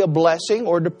to be a blessing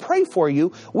or to pray for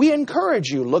you, we encourage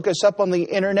you. Look us up on the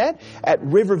internet at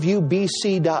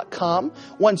riverviewbc.com.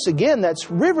 Once again, that's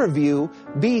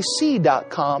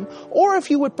riverviewbc.com. Or if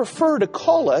you would prefer to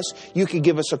call us, you could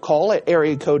give us a call at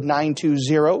area code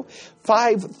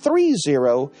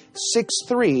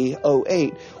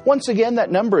 920-530-6308. Once again,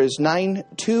 that number is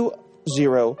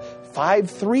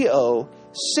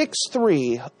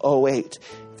 920-530-6308.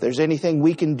 If there's anything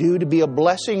we can do to be a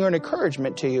blessing or an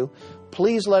encouragement to you,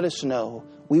 please let us know.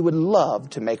 We would love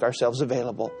to make ourselves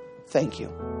available. Thank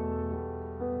you.